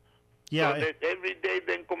 Mm-hmm. Yeah. So that every day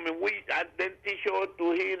then I then teach you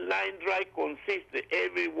to hit line drive consistent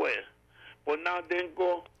everywhere. But now then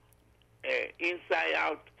go inside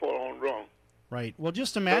out for on run. Right. Well,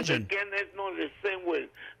 just imagine. So again, it's not the same way.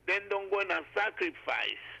 Then don't go and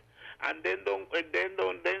sacrifice, and then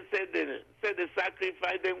say the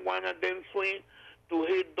sacrifice. Then wanna then swing to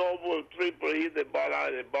hit double, triple, hit the ball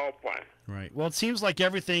out of the ballpark. Right. Well, it seems like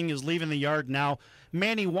everything is leaving the yard now.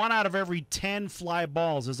 Manny, 1 out of every 10 fly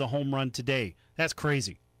balls is a home run today. That's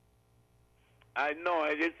crazy. I know.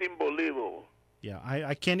 It's unbelievable. Yeah,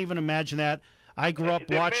 I can't even imagine that. I grew up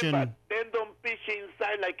watching. Then don't pitch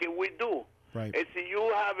inside like we do. Right. If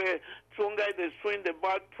you have some guy that swing the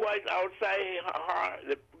ball twice outside hard,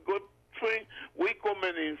 the good swing, we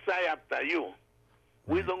coming inside after you. Right.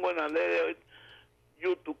 We don't gonna let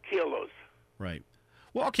you to kill us. Right.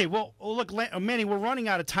 Well, okay. Well, look, Manny, we're running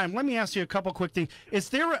out of time. Let me ask you a couple quick things. Is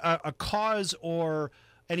there a cause or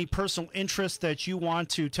any personal interest that you want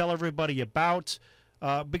to tell everybody about?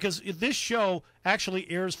 Because this show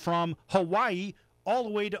actually airs from Hawaii all the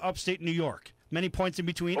way to upstate New York. Many points in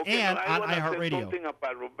between, and on iHeartRadio. I want to say something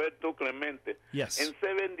about Roberto Clemente. Yes. In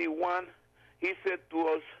 71, he said to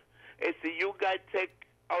us, if you guys take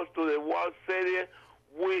us to the World Series,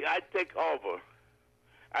 I take over.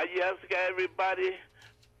 I just got everybody,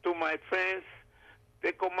 to my friends,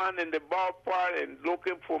 they come on in the ballpark and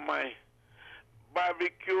looking for my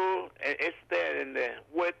barbecue. It's there in the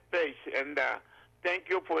web page. And thank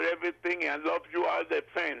you for everything. I love you all the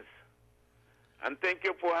fans. And thank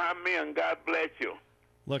you for having me, and God bless you.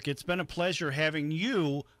 Look, it's been a pleasure having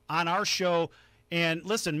you on our show. And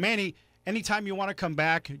listen, Manny, anytime you want to come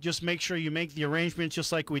back, just make sure you make the arrangements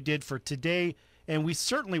just like we did for today. And we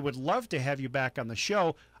certainly would love to have you back on the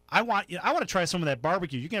show. I want to try some of that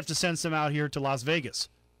barbecue. You're going to have to send some out here to Las Vegas.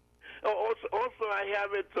 Also I have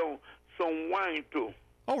some wine, too.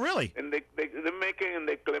 Oh, really? And they're making in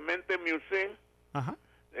the Clemente Museum. Uh-huh.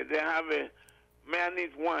 They have a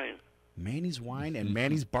Manny's wine. Manny's wine and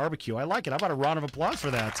Manny's barbecue. I like it. How about a round of applause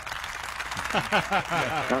for that?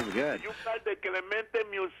 Sounds good. You got the Clemente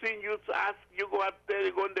Museum. You go up there,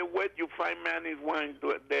 you go in the wet, you find Manny's wine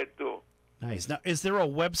there, too. Nice. Now, is there a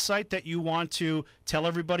website that you want to tell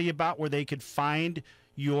everybody about where they could find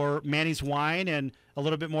your Manny's wine and a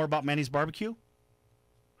little bit more about Manny's barbecue?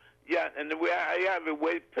 Yeah, and I have a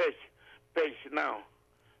web page now.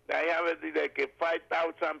 I have like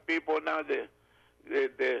 5,000 people now. They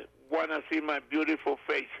want to see my beautiful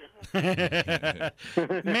face.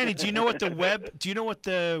 Manny, do you know what the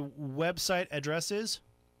website address is?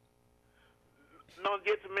 No,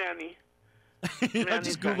 just Manny.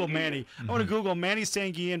 Just Google Manny. I want to Google Manny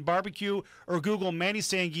Sanguillen barbecue or Google Manny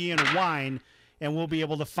Sanguillen wine, and we'll be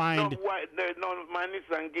able to find. No, Manny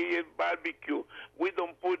Sanguillen barbecue. We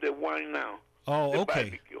don't put the wine now. Oh, okay.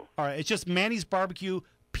 Barbecue. All right. It's just Manny's Barbecue,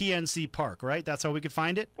 PNC Park, right? That's how we could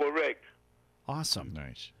find it? Correct. Awesome.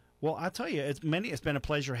 Nice. Well, I'll tell you, it's been a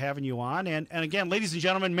pleasure having you on. And again, ladies and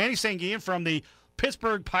gentlemen, Manny Sanguillen from the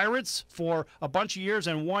Pittsburgh Pirates for a bunch of years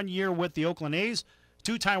and 1 year with the Oakland A's,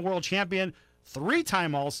 2-time world champion,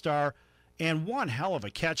 3-time All-Star, and one hell of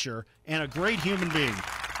a catcher and a great human being.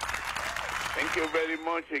 Thank you very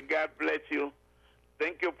much, and God bless you.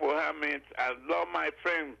 Thank you for having me. I love my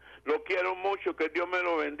friend. Lo quiero mucho. Que Dios me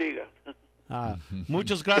lo bendiga.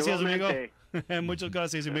 Muchas gracias, amigo. Muchas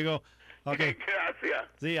gracias, amigo. Okay. Gracias.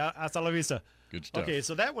 See, hasta la vista. Good stuff. Okay,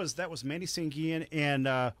 so that was Manny Sanguillen,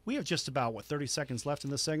 and we have just about 30 seconds left in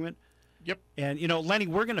this segment. Yep. And Lenny,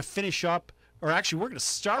 we're going to finish up, or actually, we're going to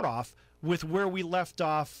start off with where we left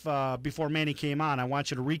off before Manny came on. I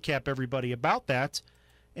want you to recap everybody about that,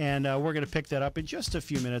 and we're going to pick that up in just a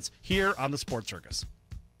few minutes here on the Sports Circus.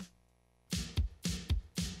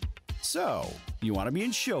 So, you want to be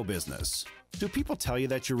in show business? Do people tell you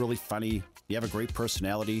that you're really funny, you have a great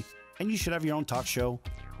personality, and you should have your own talk show?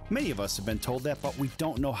 Many of us have been told that, but we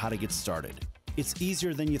don't know how to get started. It's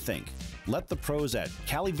easier than you think. Let the pros at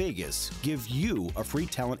Cali Vegas give you a free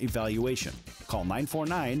talent evaluation. Call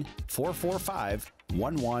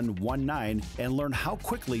 949-445-1119 and learn how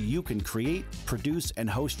quickly you can create, produce, and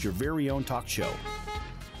host your very own talk show.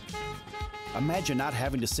 Imagine not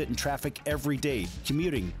having to sit in traffic every day,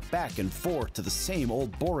 commuting back and forth to the same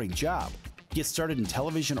old boring job. Get started in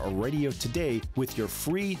television or radio today with your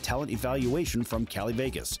free talent evaluation from Cali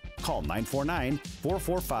Vegas. Call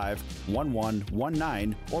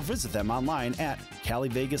 949-445-1119 or visit them online at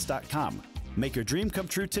calivegas.com. Make your dream come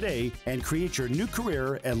true today and create your new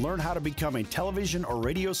career and learn how to become a television or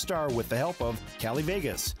radio star with the help of Cali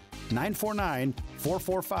Vegas.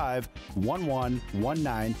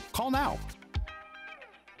 949-445-1119. Call now.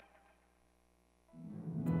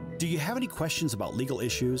 Do you have any questions about legal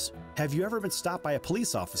issues? Have you ever been stopped by a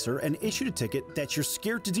police officer and issued a ticket that you're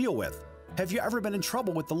scared to deal with? Have you ever been in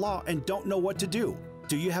trouble with the law and don't know what to do?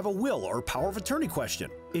 Do you have a will or power of attorney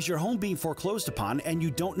question? Is your home being foreclosed upon and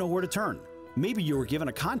you don't know where to turn? Maybe you were given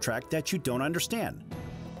a contract that you don't understand.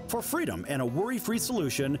 For freedom and a worry-free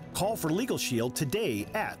solution, call for Legal Shield today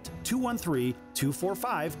at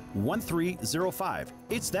 213-245-1305.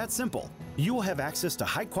 It's that simple. You will have access to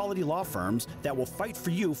high-quality law firms that will fight for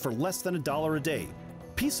you for less than $1 a day.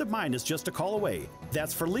 Peace of mind is just a call away.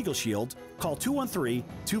 That's for Legal Shield. Call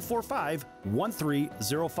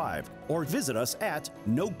 213-245-1305 or visit us at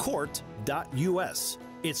nocourt.us.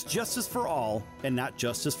 It's justice for all and not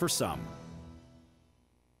justice for some.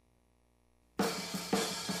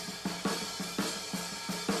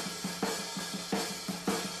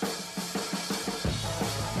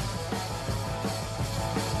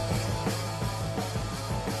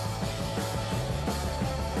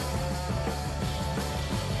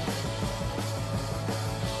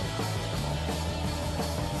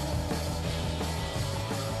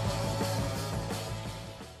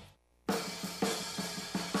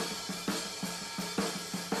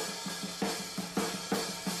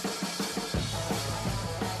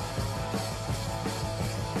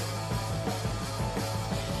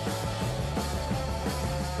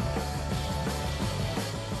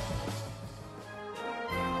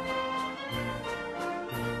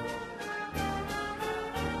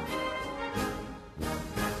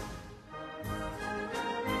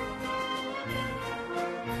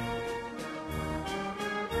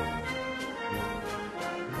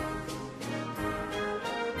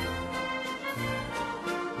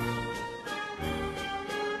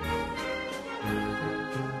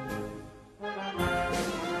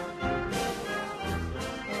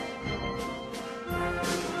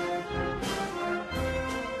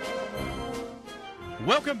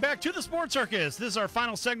 Welcome back to the Sports Circus. This is our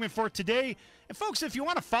final segment for today. And folks, if you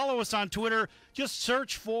want to follow us on Twitter, just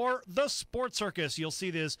search for the Sports Circus. You'll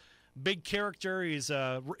see this big character. He's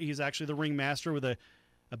actually the ringmaster with a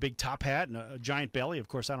big top hat and a giant belly. Of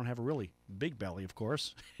course, I don't have a really big belly, of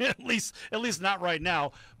course. at least not right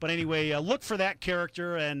now. But anyway, look for that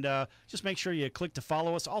character and just make sure you click to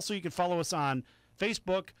follow us. Also, you can follow us on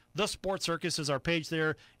Facebook. The Sports Circus is our page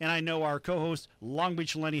there. And I know our co-host, Long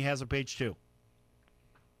Beach Lenny, has a page too.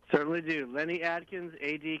 Certainly do. Lenny Adkins,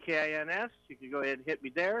 Adkins. You can go ahead and hit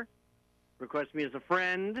me there. Request me as a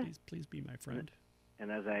friend. Please be my friend.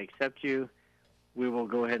 And as I accept you, we will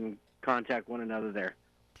go ahead and contact one another there.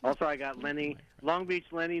 Also, I got Lenny, Long Beach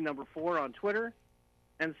Lenny, #4 on Twitter.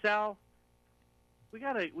 And Sal, you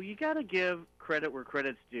gotta give credit where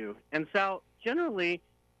credit's due. And Sal, generally,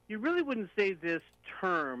 you really wouldn't say this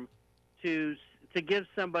term to give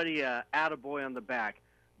somebody a attaboy on the back.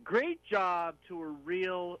 Great job to a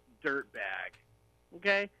real dirtbag.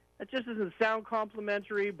 Okay? That just doesn't sound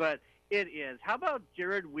complimentary, but it is. How about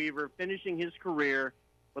Jared Weaver finishing his career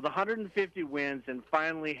with 150 wins and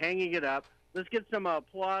finally hanging it up? Let's get some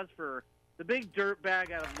applause for the big dirtbag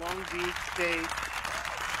out of Long Beach State.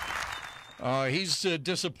 He's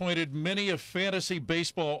disappointed many a fantasy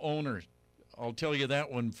baseball owner. I'll tell you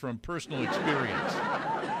that one from personal experience.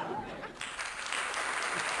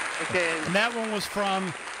 Okay. And that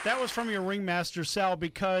was from your Ringmaster Sal,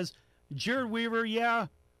 because Jared Weaver, yeah,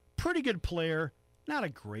 pretty good player, not a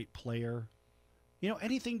great player. You know,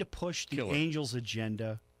 anything to push the Killer. Angels'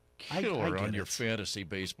 agenda. Killer I on your it. fantasy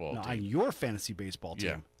baseball No, team. on your fantasy baseball team.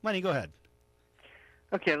 Yeah. Lenny, go ahead.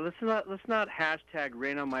 Okay, let's not hashtag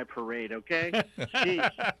rain on my parade, okay?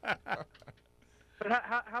 Jeez. But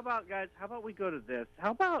how about, guys, how about we go to this?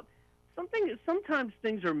 How about sometimes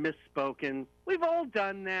things are misspoken. We've all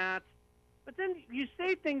done that. But then you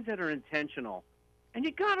say things that are intentional. And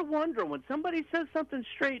you got to wonder, when somebody says something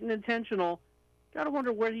straight and intentional, got to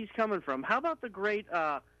wonder where he's coming from. How about the great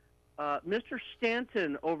Mr.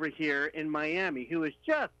 Stanton over here in Miami, who is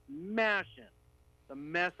just mashing the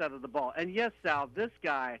mess out of the ball? And yes, Sal, this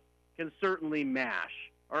guy can certainly mash,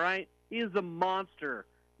 all right? He is the monster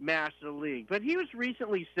mash of the league. But he was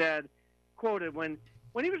recently quoted, when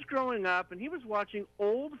he was growing up and he was watching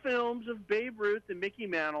old films of Babe Ruth and Mickey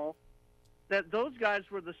Mantle, that those guys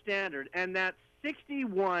were the standard, and that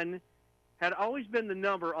 61 had always been the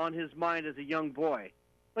number on his mind as a young boy.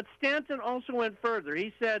 But Stanton also went further.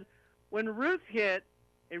 He said, when Ruth hit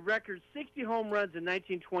a record 60 home runs in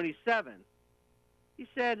 1927, he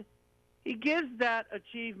said he gives that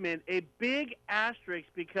achievement a big asterisk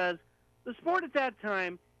because the sport at that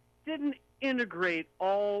time didn't integrate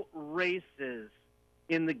all races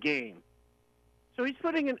in the game. So he's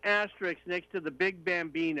putting an asterisk next to the Big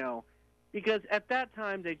Bambino because at that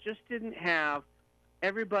time they just didn't have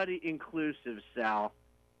everybody inclusive, Sal.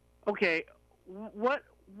 Okay, what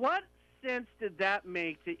sense did that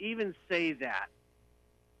make to even say that?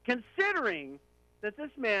 Considering that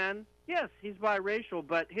this man, yes, he's biracial,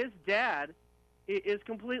 but his dad is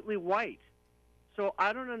completely white. So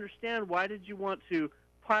I don't understand, why did you want to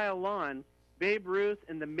pile on Babe Ruth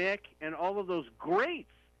and the Mick and all of those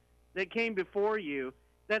greats that came before you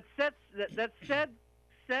that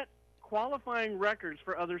set qualifying records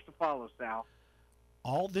for others to follow, Sal?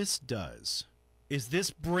 All this does is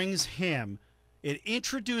this brings him, it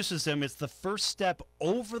introduces him, it's the first step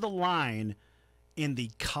over the line in the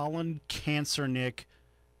Colin Kaepernick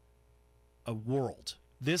world.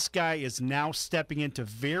 This guy is now stepping into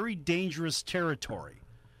very dangerous territory.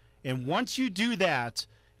 And once you do that,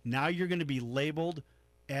 now you're going to be labeled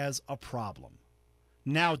as a problem.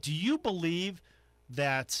 Now, do you believe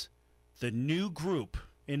that the new group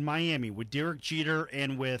in Miami with Derek Jeter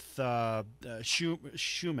and with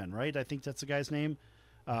Schumann, right? I think that's the guy's name.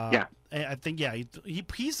 Yeah. I think, yeah,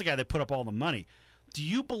 he's the guy that put up all the money. Do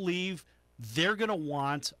you believe they're going to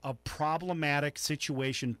want a problematic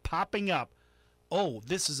situation popping up? Oh,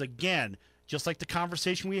 this is, again, just like the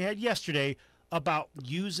conversation we had yesterday about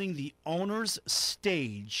using the owner's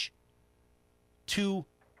stage to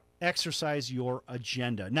exercise your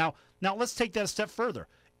agenda. Now let's take that a step further.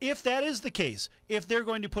 If that is the case, if they're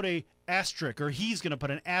going to put a asterisk, or he's going to put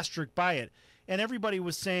an asterisk by it, and everybody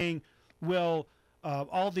was saying, well,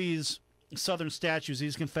 all these Southern statues,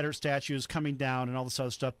 these Confederate statues coming down and all this other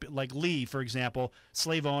stuff, like Lee, for example,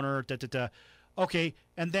 slave owner, Okay,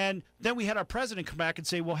 and then we had our president come back and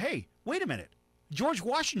say, well, hey, wait a minute. George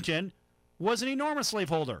Washington was an enormous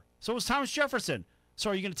slaveholder. So was Thomas Jefferson. So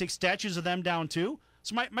are you going to take statues of them down too?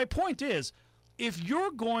 So my point is, if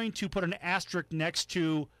you're going to put an asterisk next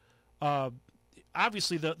to,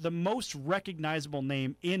 obviously, the most recognizable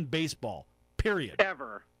name in baseball, period.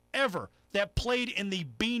 Ever, that played in the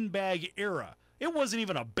beanbag era. It wasn't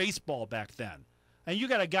even a baseball back then. And you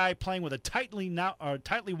got a guy playing with a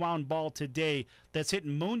tightly wound ball today that's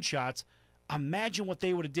hitting moonshots. Imagine what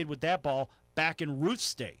they would have did with that ball back in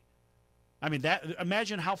Ruth's day. I mean,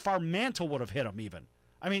 imagine how far Mantle would have hit him even.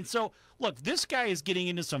 I mean, so, look, this guy is getting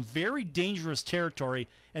into some very dangerous territory,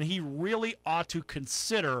 and he really ought to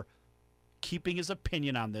consider keeping his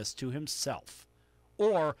opinion on this to himself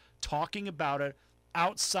or talking about it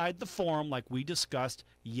outside the forum like we discussed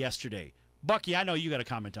yesterday. Bucky, I know you got a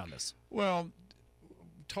comment on this. Well,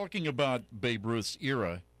 talking about Babe Ruth's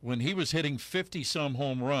era, when he was hitting 50-some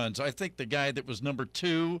home runs, I think the guy that was number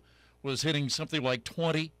 2 was hitting something like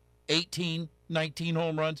 20, 18, 19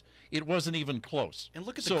 home runs. It wasn't even close. And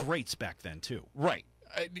look at the greats back then, too. Right.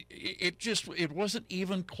 It wasn't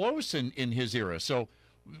even close in his era. So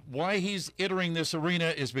why he's entering this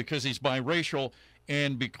arena is because he's biracial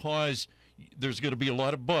and because there's going to be a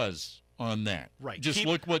lot of buzz on that. Right. Just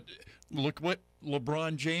look what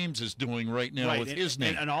LeBron James is doing right now with his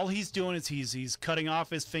name. And all he's doing is he's cutting off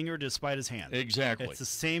his finger to spite his hand. Exactly. It's the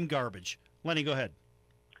same garbage. Lenny, go ahead.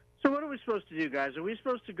 So what are we supposed to do, guys? Are we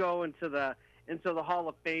supposed to go into the Hall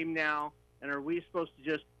of Fame now, and are we supposed to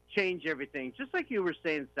just change everything? Just like you were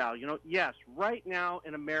saying, Sal, yes, right now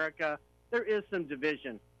in America, there is some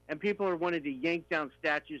division, and people are wanting to yank down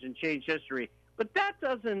statues and change history. But that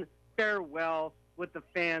doesn't fare well with the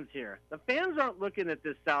fans here. The fans aren't looking at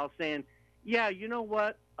this, Sal, saying, yeah, you know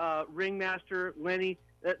what, Ringmaster, Lenny,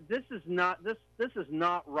 this is not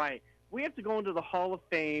right. We have to go into the Hall of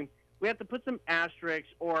Fame. We have to put some asterisks,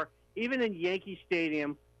 or even in Yankee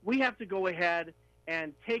Stadium, we have to go ahead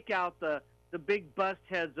and take out the big bust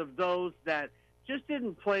heads of those that just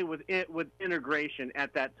didn't play with integration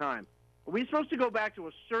at that time. Are we supposed to go back to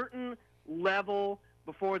a certain level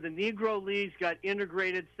before the Negro Leagues got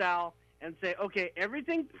integrated, Sal, and say, okay,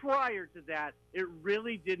 everything prior to that, it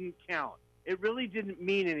really didn't count. It really didn't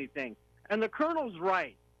mean anything. And the Colonel's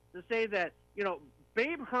right to say that,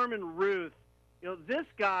 Babe Herman Ruth, this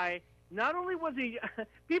guy, not only was he,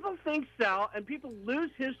 people think, Sal, and people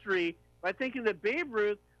lose history by thinking that Babe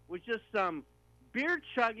Ruth was just some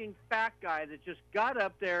beer-chugging fat guy that just got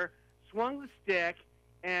up there, swung the stick,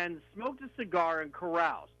 and smoked a cigar and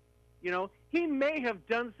caroused. He may have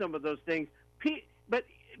done some of those things, but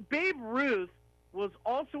Babe Ruth was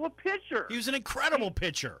also a pitcher. He was an incredible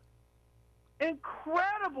pitcher.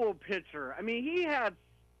 Incredible pitcher. I mean, he had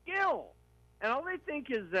skill. And all they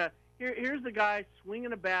think is, here's the guy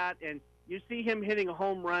swinging a bat, and you see him hitting a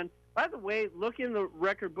home run. By the way, look in the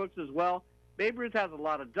record books as well. Babe Ruth has a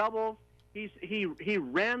lot of doubles. He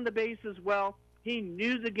ran the bases well. He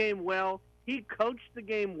knew the game well. He coached the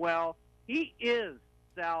game well. He is,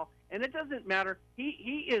 Sal, and it doesn't matter.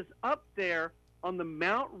 He is up there on the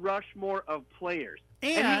Mount Rushmore of players.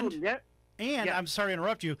 And I'm sorry to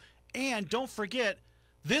interrupt you, and don't forget,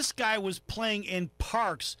 this guy was playing in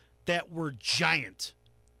parks that were giant.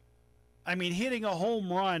 I mean, hitting a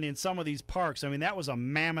home run in some of these parks, that was a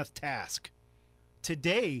mammoth task.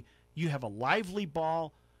 Today, you have a lively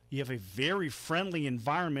ball. You have a very friendly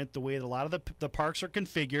environment, the way that a lot of the parks are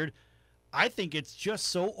configured. I think it's just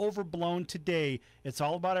so overblown today. It's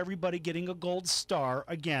all about everybody getting a gold star.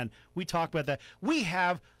 Again, we talk about that. We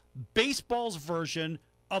have baseball's version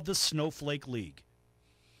of the Snowflake League.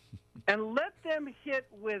 And let them hit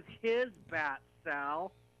with his bat,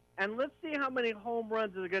 Sal. And let's see how many home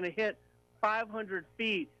runs they're going to hit 500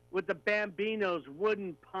 feet with the Bambino's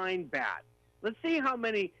wooden pine bat. Let's see how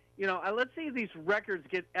many, let's see these records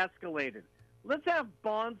get escalated. Let's have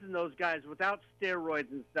Bonds and those guys without steroids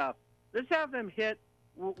and stuff. Let's have them hit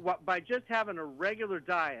by just having a regular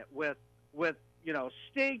diet with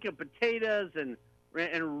steak and potatoes and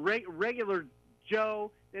regular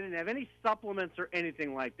Joe. They didn't have any supplements or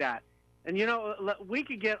anything like that. And, we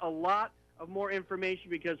could get a lot of more information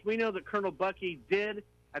because we know that Colonel Bucky did.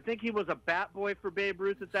 I think he was a bat boy for Babe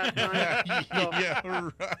Ruth at that time. Yeah,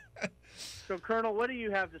 right. So, Colonel, what do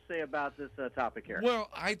you have to say about this topic here? Well,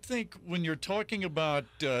 I think when you're talking about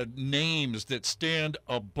names that stand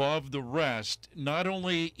above the rest, not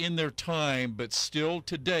only in their time, but still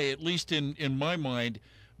today, at least in my mind,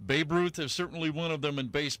 Babe Ruth is certainly one of them in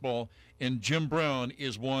baseball, and Jim Brown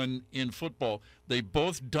is one in football. They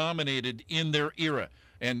both dominated in their era.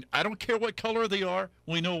 And I don't care what color they are.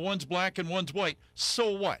 We know one's black and one's white.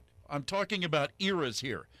 So what? I'm talking about eras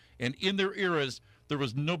here. And in their eras, there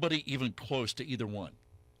was nobody even close to either one.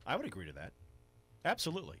 I would agree to that.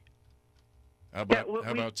 Absolutely. How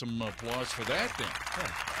about some applause for that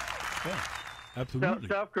then? Yeah. Absolutely.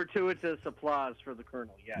 Self-gratuitous applause for the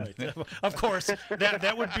Colonel. Yes. Right. Of course,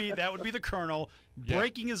 that would be the Colonel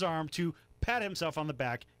breaking his arm to pat himself on the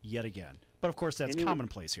back yet again. But of course, that's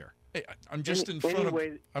commonplace here. Hey, I'm just in front of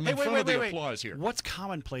the applause here. What's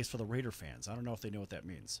commonplace for the Raider fans? I don't know if they know what that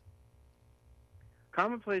means.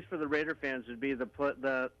 Commonplace for the Raider fans would be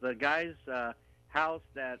the guy's house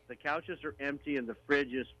that the couches are empty and the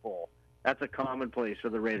fridge is full. That's a commonplace for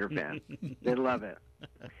the Raider fans. They love it.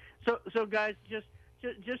 So guys,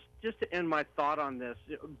 just to end my thought on this,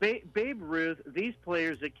 Babe Ruth, these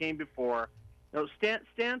players that came before,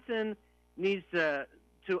 Stanton needs to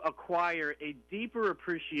acquire a deeper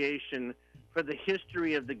appreciation for the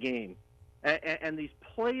history of the game, and these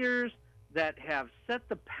players that have set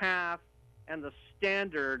the path and the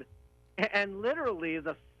standard, and literally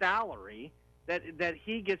the salary that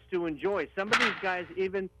he gets to enjoy. Some of these guys,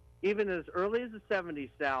 even as early as the 70s,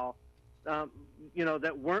 Sal,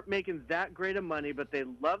 that weren't making that great of money, but they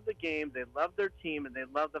love the game, they love their team, and they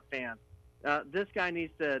love the fans. This guy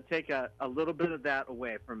needs to take a little bit of that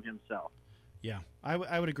away from himself. Yeah,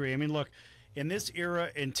 I would agree. I mean, look, in this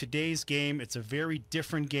era, in today's game, it's a very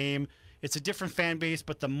different game. It's a different fan base,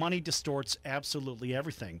 but the money distorts absolutely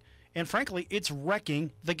everything. And frankly, it's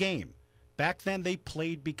wrecking the game. Back then, they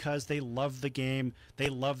played because they loved the game, they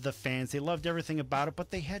loved the fans, they loved everything about it, but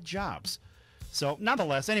they had jobs. So,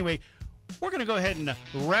 nonetheless, anyway, we're going to go ahead and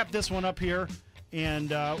wrap this one up here, and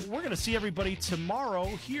we're going to see everybody tomorrow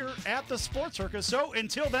here at the Sports Circus. So,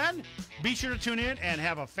 until then, be sure to tune in and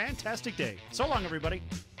have a fantastic day. So long, everybody.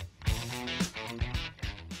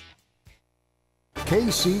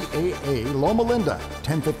 KCAA Loma Linda,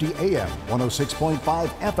 1050 AM, 106.5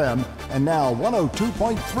 FM, and now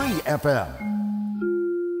 102.3 FM.